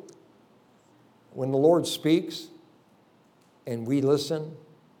know when the Lord speaks and we listen,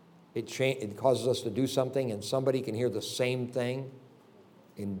 it causes us to do something, and somebody can hear the same thing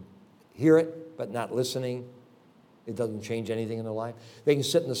and hear it but not listening? It doesn't change anything in their life. They can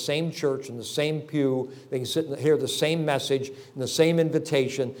sit in the same church, in the same pew. They can sit and hear the same message, and the same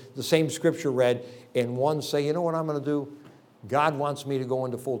invitation, the same scripture read, and one say, you know what I'm going to do? God wants me to go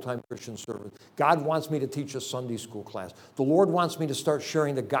into full-time Christian service. God wants me to teach a Sunday school class. The Lord wants me to start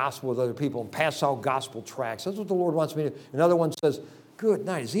sharing the gospel with other people and pass out gospel tracts. That's what the Lord wants me to do. Another one says, good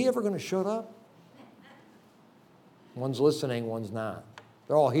night. Is he ever going to shut up? One's listening, one's not.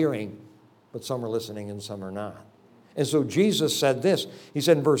 They're all hearing, but some are listening and some are not. And so Jesus said this. He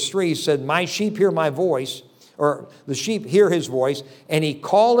said in verse 3, he said, my sheep hear my voice, or the sheep hear his voice, and he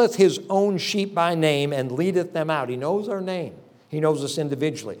calleth his own sheep by name and leadeth them out. He knows our name. He knows us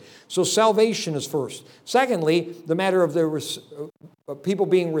individually. So salvation is first. Secondly, the matter of the people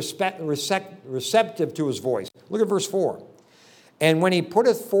being receptive to his voice. Look at verse 4. And when he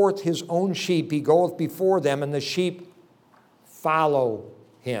putteth forth his own sheep, he goeth before them, and the sheep follow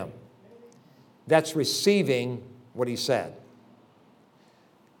him. That's receiving what he said.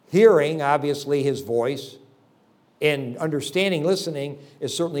 Hearing, obviously, his voice, and understanding, listening,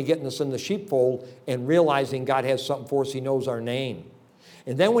 is certainly getting us in the sheepfold and realizing God has something for us. He knows our name.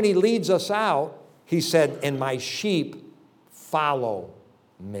 And then when he leads us out, he said, and my sheep follow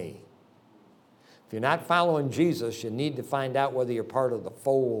me. If you're not following Jesus, you need to find out whether you're part of the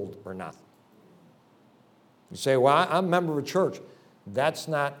fold or not. You say, well, I'm a member of a church. That's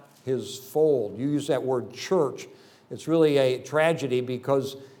not his fold. You use that word church. It's really a tragedy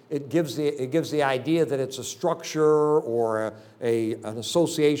because it gives the idea that it's a structure or an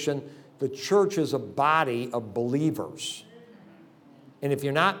association. The church is a body of believers. And if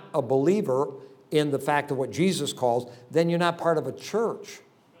you're not a believer in the fact of what Jesus calls, then you're not part of a church.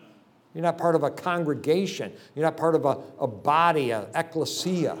 You're not part of a congregation. You're not part of a body, an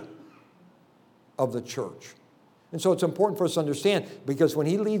ecclesia of the church. And so it's important for us to understand, because when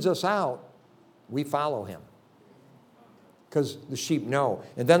he leads us out, we follow him. Because the sheep know.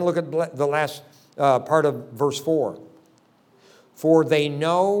 And then look at the last part of verse 4. For they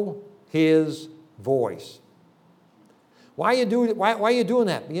know his voice. Why are you doing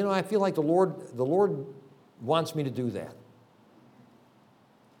that? I feel like the Lord wants me to do that.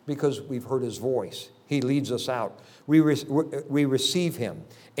 Because we've heard his voice. He leads us out. We receive him,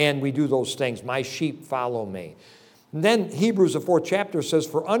 and we do those things. My sheep follow me. And then Hebrews, the 4th chapter, says,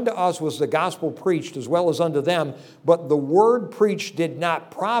 for unto us was the gospel preached as well as unto them, but the word preached did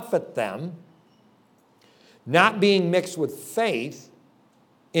not profit them, not being mixed with faith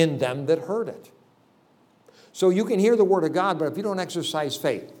in them that heard it. So you can hear the word of God, but if you don't exercise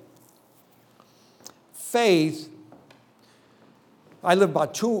faith, I live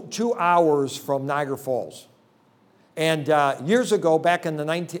about two hours from Niagara Falls. And years ago, back in the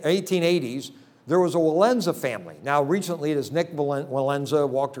 1880s, there was a Wallenza family. Now, recently, it is Nick Wallenza,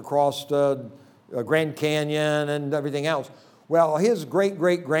 walked across Grand Canyon and everything else. Well, his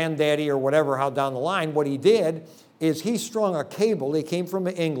great-great-granddaddy or whatever, how down the line, what he did is he strung a cable. They came from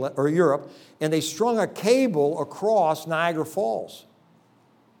England or Europe, and they strung a cable across Niagara Falls.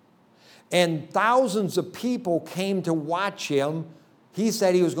 And thousands of people came to watch him. He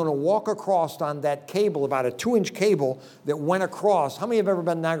said he was going to walk across on that cable, about a 2-inch cable that went across. How many have ever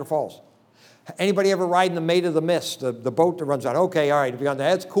been to Niagara Falls? Anybody ever ride in the Maid of the Mist, the boat that runs out? Okay, all right, if you're on that,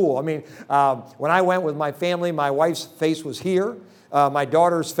 that's cool. I mean, when I went with my family, my wife's face was here. My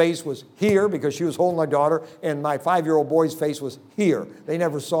daughter's face was here because she was holding my daughter, and my 5-year-old boy's face was here. They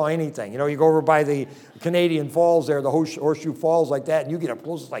never saw anything. You go over by the Canadian Falls there, the Horseshoe Falls like that, and you get up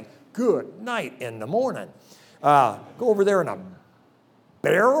close, it's like, good night in the morning. Go over there in a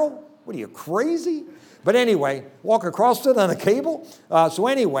barrel? What are you, crazy? But anyway, walk across it on a cable.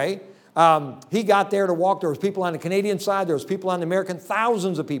 He got there to walk. There was people on the Canadian side. There was people on the American.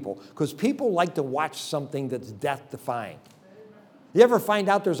 Thousands of people. Because people like to watch something that's death-defying. You ever find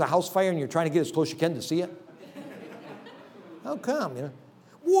out there's a house fire and you're trying to get as close as you can to see it? How come,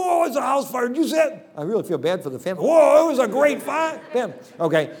 Whoa, it's a house fire. Did you see it? I really feel bad for the family. Whoa, it was a great fire.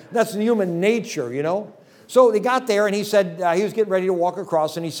 Okay, that's human nature, So they got there, and he said, he was getting ready to walk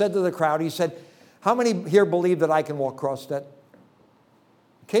across, and he said to the crowd, he said, how many here believe that I can walk across that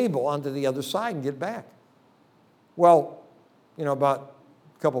cable onto the other side and get back? Well, about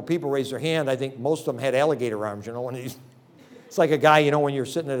a couple of people raised their hand. I think most of them had alligator arms, It's like a guy, when you're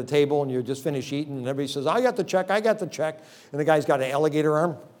sitting at a table and you just finished eating, and everybody says, I got the check. And the guy's got an alligator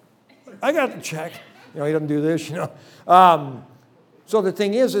arm. I got the check. He doesn't do this, So the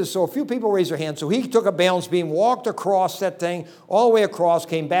thing is so a few people raised their hands. So he took a balance beam, walked across that thing, all the way across,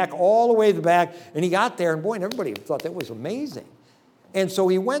 came back all the way to the back, and he got there, and boy, and everybody thought that was amazing. And so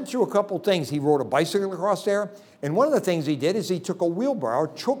he went through a couple things. He rode a bicycle across there, and one of the things he did is he took a wheelbarrow,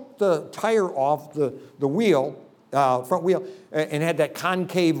 took the tire off the wheel, front wheel, and had that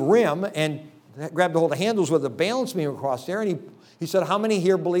concave rim, and grabbed a hold of the handles with a balance beam across there, and he said, how many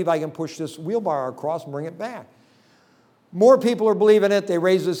here believe I can push this wheelbarrow across and bring it back? More people are believing it. They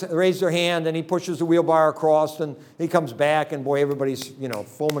raise their hand, and he pushes the wheelbarrow across, and he comes back, and boy, everybody's,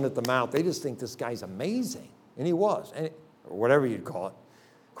 foaming at the mouth. They just think this guy's amazing. And he was, or whatever you'd call it,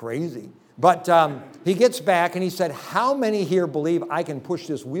 crazy. But he gets back, and he said, how many here believe I can push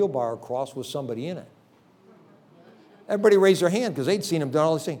this wheelbarrow across with somebody in it? Everybody raised their hand because they'd seen him do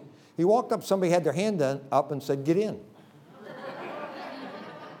all these things. He walked up, somebody had their hand up and said, get in.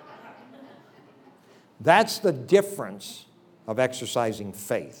 That's the difference of exercising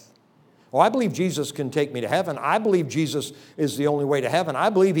faith. Well, I believe Jesus can take me to heaven. I believe Jesus is the only way to heaven.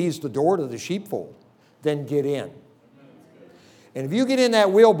 I believe he's the door to the sheepfold. Then get in. And if you get in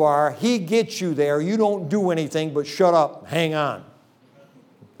that wheelbarrow, he gets you there. You don't do anything but shut up, hang on.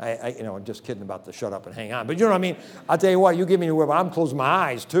 I'm just kidding about the shut up and hang on. But you know what I mean? I'll tell you what, you give me a wheelbarrow, I'm closing my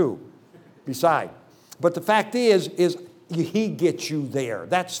eyes too, beside. But the fact is he gets you there.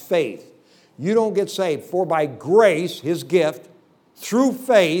 That's faith. You don't get saved, for by grace, his gift, through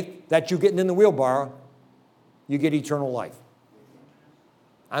faith, that you getting in the wheelbarrow, you get eternal life.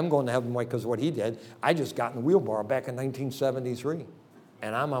 I'm going to heaven because of what he did. I just got in the wheelbarrow back in 1973,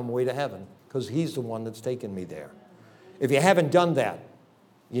 and I'm on my way to heaven because he's the one that's taken me there. If you haven't done that,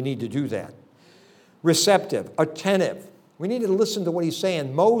 you need to do that. Receptive, attentive. We need to listen to what he's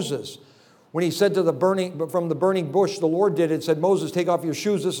saying. Moses, when he said from the burning bush, the Lord did it, said, Moses, take off your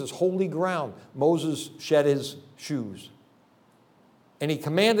shoes. This is holy ground. Moses shed his shoes. And he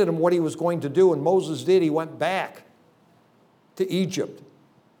commanded him what he was going to do, and Moses did. He went back to Egypt.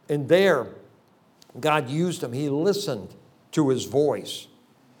 And there, God used him. He listened to his voice.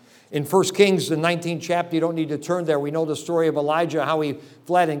 In 1 Kings, the 19th chapter, you don't need to turn there. We know the story of Elijah, how he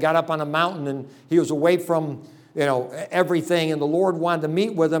fled and got up on a mountain, and he was away from everything, and the Lord wanted to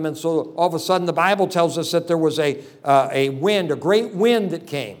meet with him, and so all of a sudden the Bible tells us that there was a wind, a great wind that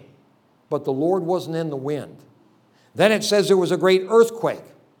came, but the Lord wasn't in the wind. Then it says there was a great earthquake,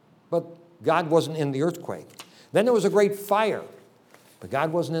 but God wasn't in the earthquake. Then there was a great fire, but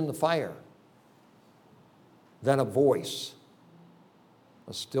God wasn't in the fire. Then a voice,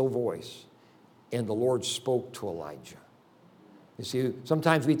 a still voice, and the Lord spoke to Elijah. You see,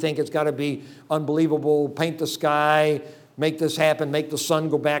 sometimes we think it's got to be unbelievable, paint the sky, make this happen, make the sun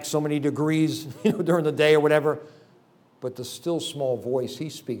go back so many degrees during the day or whatever. But the still small voice, he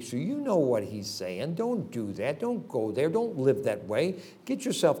speaks to you. You know what he's saying. Don't do that. Don't go there. Don't live that way. Get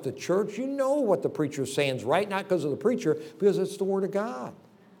yourself to church. You know what the preacher's saying is right, not because of the preacher, because it's the Word of God.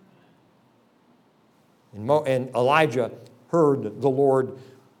 And Elijah heard the Lord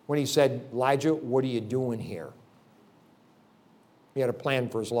when he said, Elijah, what are you doing here? He had a plan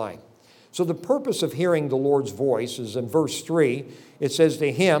for his life. So the purpose of hearing the Lord's voice is in verse 3. It says,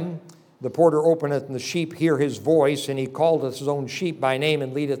 to him, the porter openeth, and the sheep hear his voice, and he calleth his own sheep by name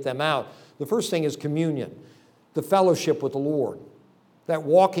and leadeth them out. The first thing is communion, the fellowship with the Lord, that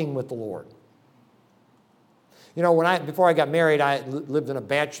walking with the Lord. Before I got married, I lived in a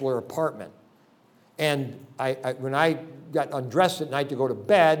bachelor apartment. And when I got undressed at night to go to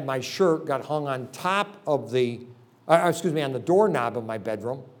bed, my shirt got hung on top of on the doorknob of my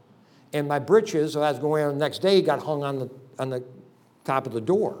bedroom. And my breeches, as I was going on the next day, got hung on the top of the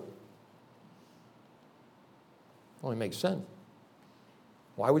door. Only makes sense.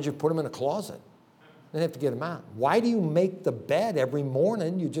 Why would you put them in a closet? Then have to get them out. Why do you make the bed every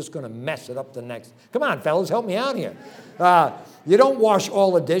morning? You're just going to mess it up the next. Come on, fellas, help me out here. You don't wash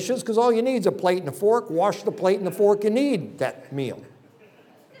all the dishes because all you need is a plate and a fork. Wash the plate and the fork you need that meal.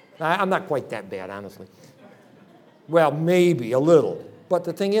 I'm not quite that bad, honestly. Well, maybe a little. But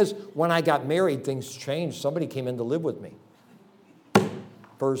the thing is, when I got married, things changed. Somebody came in to live with me.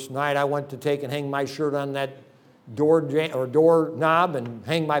 First night I went to take and hang my shirt on that door knob and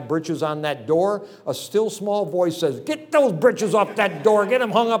hang my breeches on that door. A still small voice says, get those breeches off that door. Get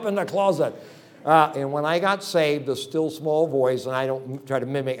them hung up in the closet. And when I got saved, a still small voice, and I don't try to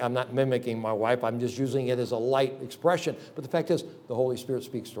mimic, I'm not mimicking my wife. I'm just using it as a light expression. But the fact is, the Holy Spirit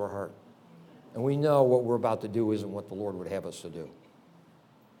speaks to our heart. And we know what we're about to do isn't what the Lord would have us to do.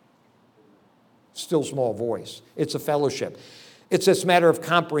 Still small voice. It's a fellowship. It's this matter of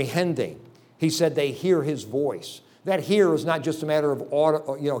comprehending. He said they hear his voice. That hear is not just a matter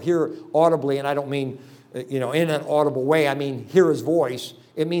of hear audibly, and I don't mean in an audible way, I mean hear his voice.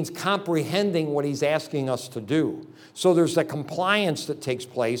 It means comprehending what he's asking us to do. So there's the compliance that takes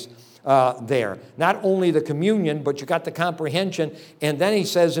place there. Not only the communion, but you got the comprehension. And then he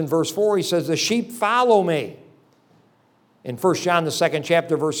says in verse 4, he says, the sheep follow me. In 1 John, the 2nd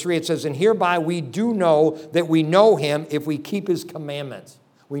chapter, verse 3, it says, and hereby we do know that we know him if we keep his commandments.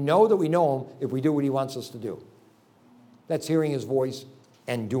 We know that we know him if we do what he wants us to do. That's hearing his voice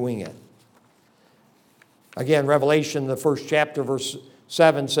and doing it. Again, Revelation, the 1st chapter, verse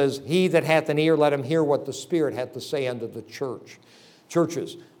 7 says, he that hath an ear, let him hear what the Spirit hath to say unto the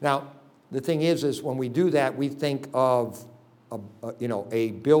churches. Now, the thing is when we do that, we think of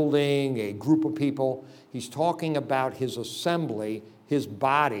a building, a group of people. He's talking about his assembly, his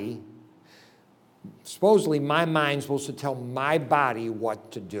body. Supposedly, my mind's supposed to tell my body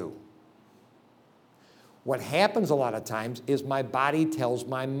what to do. What happens a lot of times is my body tells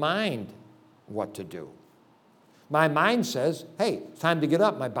my mind what to do. My mind says, hey, it's time to get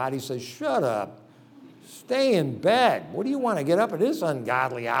up. My body says, shut up. Stay in bed. What do you want to get up at this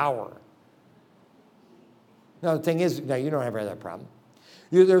ungodly hour? Now, the thing is, no, you don't ever have that problem.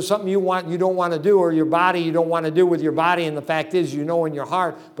 There's something you don't want to do, or your body you don't want to do with your body, and the fact is you know in your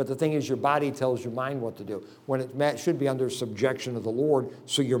heart, but the thing is your body tells your mind what to do, when it should be under subjection of the Lord,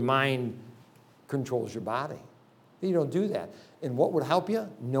 so your mind controls your body. You don't do that. And what would help you?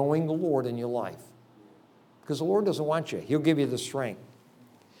 Knowing the Lord in your life. Because the Lord doesn't want you. He'll give you the strength.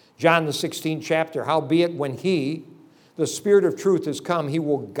 John, the 16th chapter, howbeit when he, the Spirit of truth, is come, he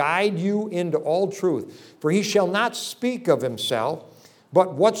will guide you into all truth. For he shall not speak of himself,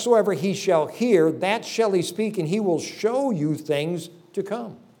 but whatsoever he shall hear, that shall he speak, and he will show you things to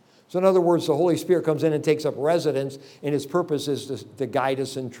come. So in other words, the Holy Spirit comes in and takes up residence, and his purpose is to guide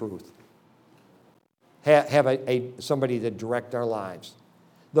us in truth. Have somebody to direct our lives.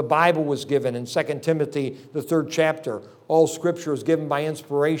 The Bible was given in 2 Timothy, the 3rd chapter. All Scripture is given by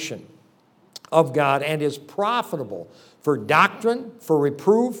inspiration of God and is profitable for doctrine, for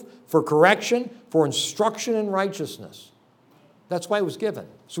reproof, for correction, for instruction in righteousness. That's why it was given,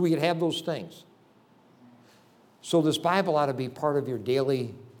 so we could have those things. So this Bible ought to be part of your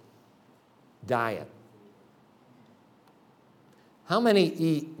daily diet. How many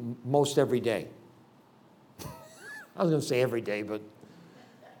eat most every day? I was going to say every day, but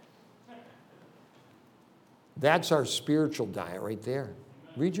that's our spiritual diet right there.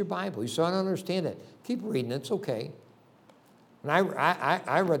 Read your Bible. You still don't understand it. Keep reading it. It's okay. And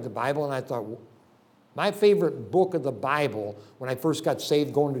I read the Bible, and I thought, my favorite book of the Bible when I first got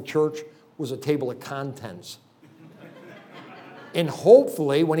saved going to church was a table of contents. And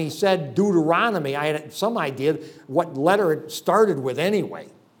hopefully, when he said Deuteronomy, I had some idea what letter it started with anyway.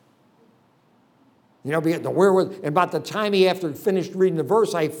 You know, and about the time he after finished reading the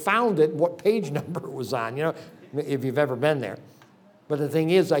verse, I found it, what page number it was on, you know, if you've ever been there. But the thing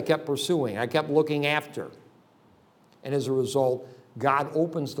is, I kept pursuing. I kept looking after. And as a result, God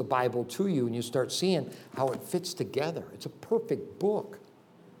opens the Bible to you, and you start seeing how it fits together. It's a perfect book.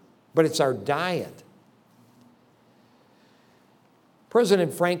 But it's our diet.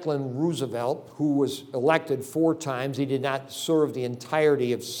 President Franklin Roosevelt, who was elected 4 times, he did not serve the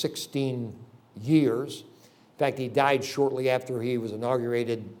entirety of 16 years. In fact, he died shortly after he was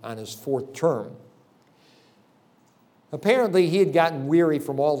inaugurated on his 4th term. Apparently, he had gotten weary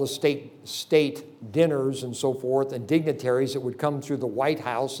from all the state dinners and so forth, and dignitaries that would come through the White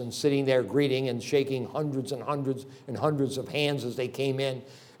House and sitting there greeting and shaking hundreds and hundreds and hundreds of hands as they came in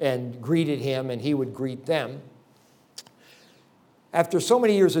and greeted him, and he would greet them. After so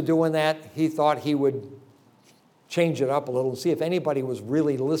many years of doing that, he thought he would change it up a little and see if anybody was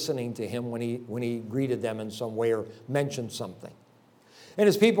really listening to him when he greeted them in some way or mentioned something. And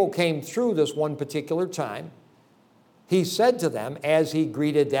as people came through this one particular time, he said to them, as he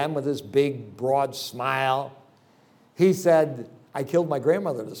greeted them with his big, broad smile, he said, I killed my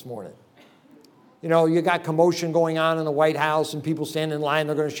grandmother this morning. You know, you got commotion going on in the White House and people standing in line,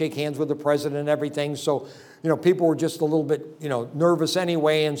 they're going to shake hands with the president and everything. So, you know, people were just a little bit, you know, nervous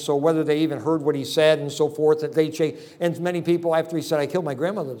anyway. And so whether they even heard what he said and so forth, that they'd shake. And many people, after he said, I killed my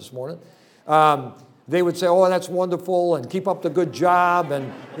grandmother this morning, they would say, oh, that's wonderful, and keep up the good job.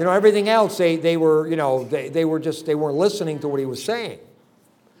 And, you know, everything else, they were, you know, they weren't listening to what he was saying.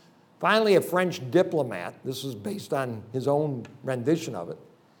 Finally, a French diplomat, this is based on his own rendition of it,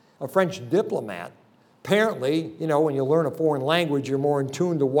 a French diplomat, apparently, you know, when you learn a foreign language, you're more in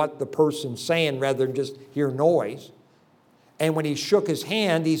tune to what the person's saying rather than just hear noise. And when he shook his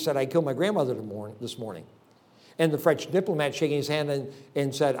hand, he said, I killed my grandmother this morning. And the French diplomat shaking his hand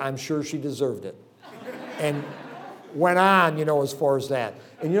and said, I'm sure she deserved it. And went on, as far as that.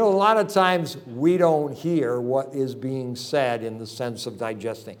 And a lot of times we don't hear what is being said in the sense of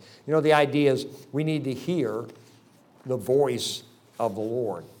digesting. The idea is we need to hear the voice of the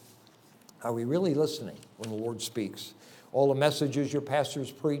Lord. Are we really listening when the Lord speaks? All the messages your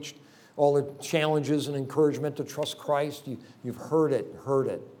pastors preached, all the challenges and encouragement to trust Christ, you've heard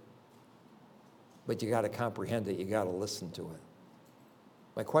it. But you got to comprehend it. You got to listen to it.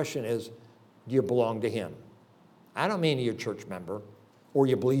 My question is, do you belong to Him? I don't mean you're a church member or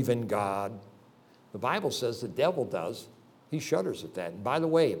you believe in God. The Bible says the devil does. He shudders at that. And by the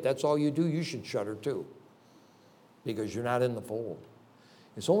way, if that's all you do, you should shudder too, because you're not in the fold.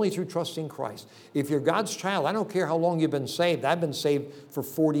 It's only through trusting Christ. If you're God's child, I don't care how long you've been saved. I've been saved for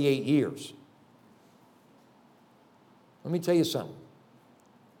 48 years. Let me tell you something.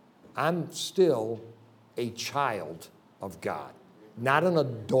 I'm still a child of God, not an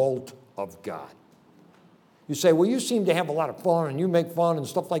adult of God. You say, well, you seem to have a lot of fun and you make fun and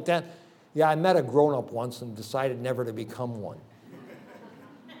stuff like that. Yeah, I met a grown-up once and decided never to become one.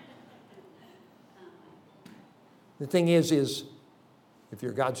 The thing is if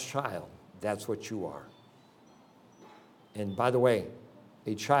you're God's child, that's what you are. And by the way,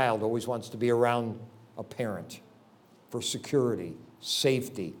 a child always wants to be around a parent for security,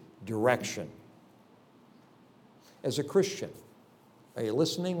 safety, direction. As a Christian, are you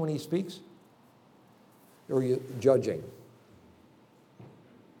listening when he speaks? Or are you judging?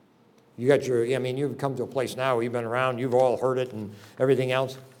 You've come to a place now where you've been around, you've all heard it and everything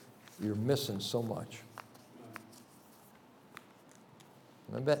else. You're missing so much.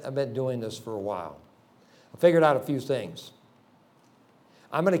 I've been doing this for a while. I figured out a few things.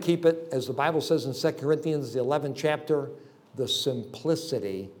 I'm going to keep it, as the Bible says in 2 Corinthians, the 11th chapter, the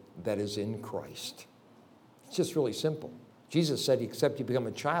simplicity that is in Christ. It's just really simple. Jesus said, except you become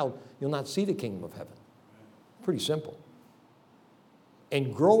a child, you'll not see the kingdom of heaven. Pretty simple.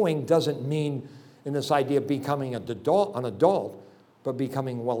 And growing doesn't mean in this idea of becoming an adult, but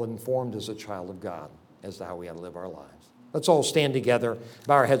becoming well-informed as a child of God as to how we have to live our lives. Let's all stand together,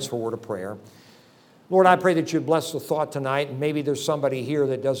 bow our heads for a word of prayer. Lord, I pray that you bless the thought tonight, and maybe there's somebody here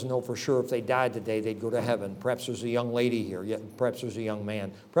that doesn't know for sure if they died today, they'd go to heaven. Perhaps there's a young lady here, perhaps there's a young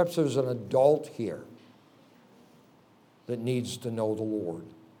man, perhaps there's an adult here that needs to know the Lord,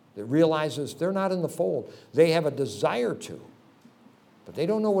 that realizes they're not in the fold. They have a desire to, but they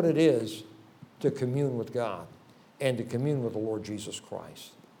don't know what it is to commune with God and to commune with the Lord Jesus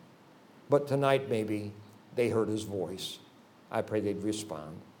Christ. But tonight maybe they heard his voice. I pray they'd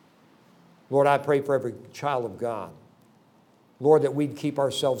respond. Lord, I pray for every child of God. Lord, that we'd keep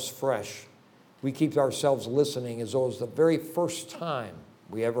ourselves fresh. We keep ourselves listening as though it's the very first time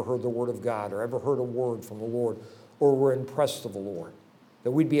we ever heard the word of God or ever heard a word from the Lord or were impressed of the Lord.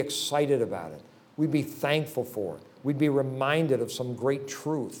 That we'd be excited about it. We'd be thankful for it. We'd be reminded of some great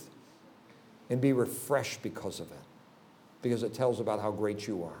truth and be refreshed because of it, because it tells about how great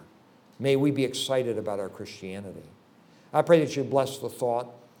you are. May we be excited about our Christianity. I pray that you bless the thought.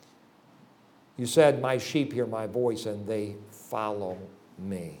 You said, my sheep hear my voice and they follow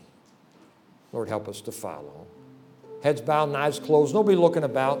me. Lord, help us to follow. Heads bowed and eyes closed. Nobody looking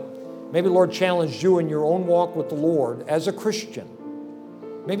about. Maybe the Lord challenged you in your own walk with the Lord as a Christian.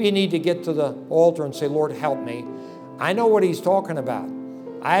 Maybe you need to get to the altar and say, Lord, help me. I know what he's talking about.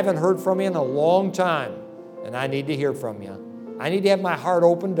 I haven't heard from you in a long time, and I need to hear from you. I need to have my heart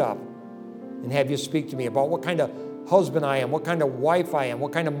opened up and have you speak to me about what kind of husband I am, what kind of wife I am,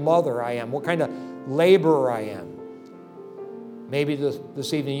 what kind of mother I am, what kind of laborer I am. Maybe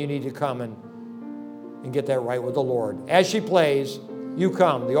this evening you need to come and get that right with the Lord. As she plays, you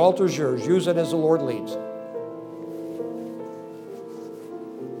come. The altar's yours. Use it as the Lord leads.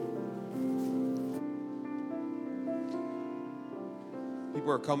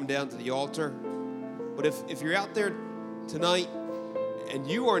 People are coming down to the altar. But if you're out there tonight and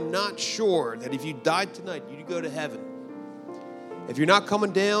you are not sure that if you died tonight, you'd go to heaven. If you're not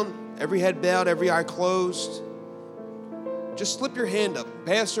coming down, every head bowed, every eye closed, just slip your hand up.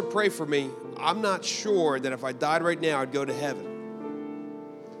 Pastor, pray for me. I'm not sure that if I died right now, I'd go to heaven.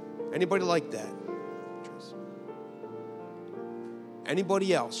 Anybody like that?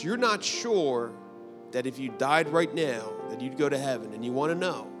 Anybody else? You're not sure that if you died right now, that you'd go to heaven, and you want to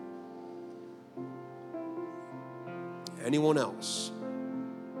know. Anyone else?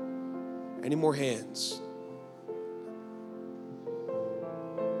 Any more hands?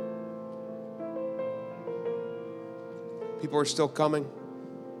 People are still coming.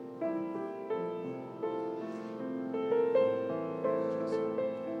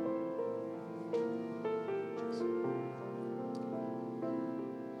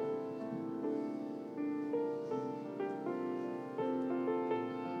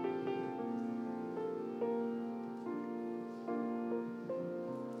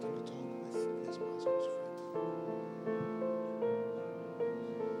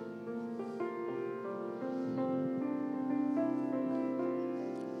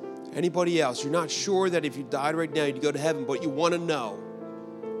 Anybody else? You're not sure that if you died right now, you'd go to heaven, but you want to know.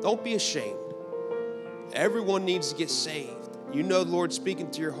 Don't be ashamed. Everyone needs to get saved. You know the Lord speaking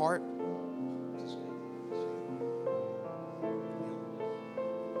to your heart.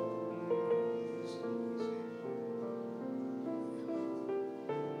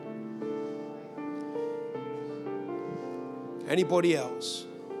 Anybody else?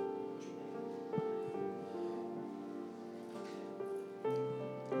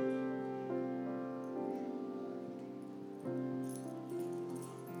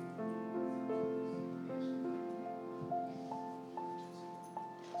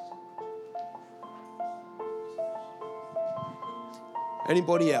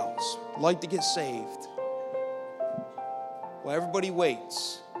 Anybody else like to get saved? Well, everybody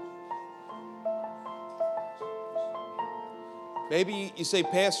waits. Maybe you say,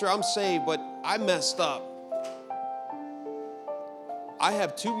 Pastor, I'm saved, but I messed up. I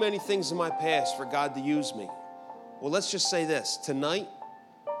have too many things in my past for God to use me. Well, let's just say this. Tonight,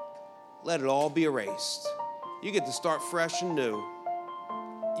 let it all be erased. You get to start fresh and new.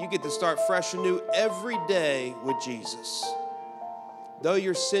 You get to start fresh and new every day with Jesus. Though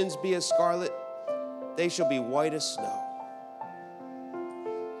your sins be as scarlet, they shall be white as snow.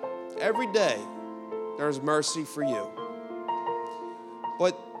 Every day, there's mercy for you.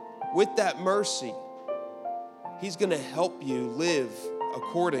 But with that mercy, He's going to help you live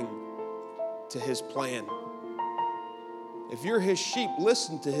according to His plan. If you're His sheep,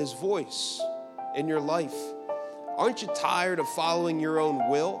 listen to His voice in your life. Aren't you tired of following your own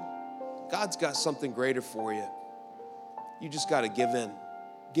will? God's got something greater for you. You just got to give in.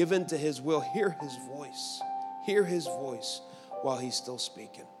 Give in to His will. Hear His voice. Hear His voice while He's still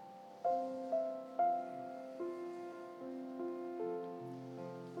speaking.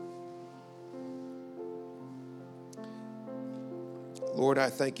 Lord,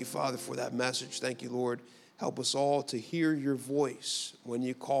 I thank you, Father, for that message. Thank you, Lord. Help us all to hear your voice when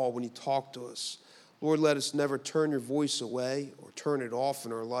you call, when you talk to us. Lord, let us never turn your voice away or turn it off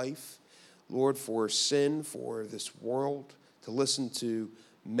in our life. Lord, for sin, for this world, to listen to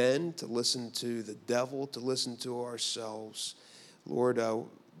men, to listen to the devil, to listen to ourselves. Lord,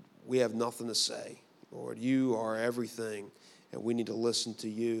 we have nothing to say. Lord, you are everything, and we need to listen to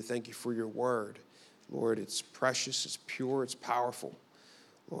you. Thank you for your word. Lord, it's precious, it's pure, it's powerful.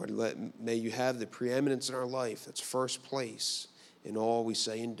 Lord, may you have the preeminence in our life. That's first place in all we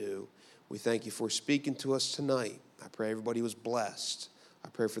say and do. We thank you for speaking to us tonight. I pray everybody was blessed. I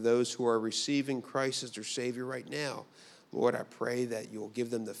pray for those who are receiving Christ as their Savior right now. Lord, I pray that you'll give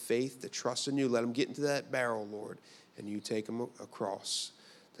them the faith, the trust in you. Let them get into that barrel, Lord, and you take them across.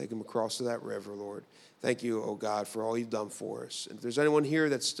 Take them across to that river, Lord. Thank you, oh God, for all you've done for us. And if there's anyone here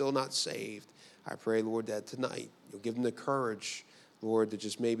that's still not saved, I pray, Lord, that tonight you'll give them the courage, Lord, to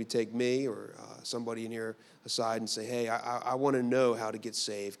just maybe take me or somebody in here aside and say, hey, I want to know how to get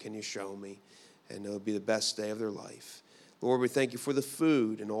saved. Can you show me? And it'll be the best day of their life. Lord, we thank you for the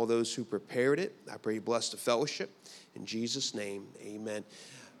food and all those who prepared it. I pray you bless the fellowship. In Jesus' name, amen.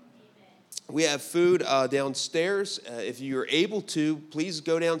 We have food downstairs. If you're able to, please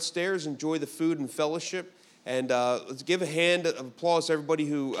go downstairs, enjoy the food and fellowship. And let's give a hand of applause to everybody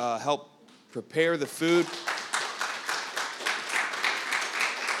who helped prepare the food.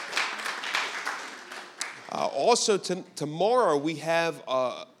 Also, tomorrow we have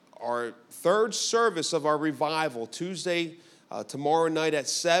our third service of our revival. Tuesday, tomorrow night at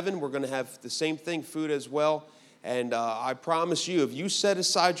 7, we're going to have the same thing, food as well. And I promise you, if you set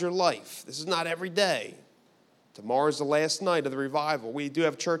aside your life, this is not every day. Tomorrow's the last night of the revival. We do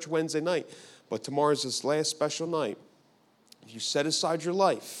have church Wednesday night, but tomorrow's this last special night. If you set aside your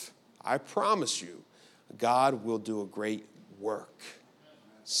life, I promise you, God will do a great work.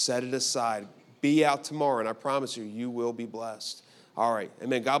 Set it aside. Be out tomorrow, and I promise you, you will be blessed. All right.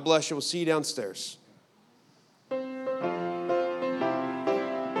 Amen. God bless you. We'll see you downstairs.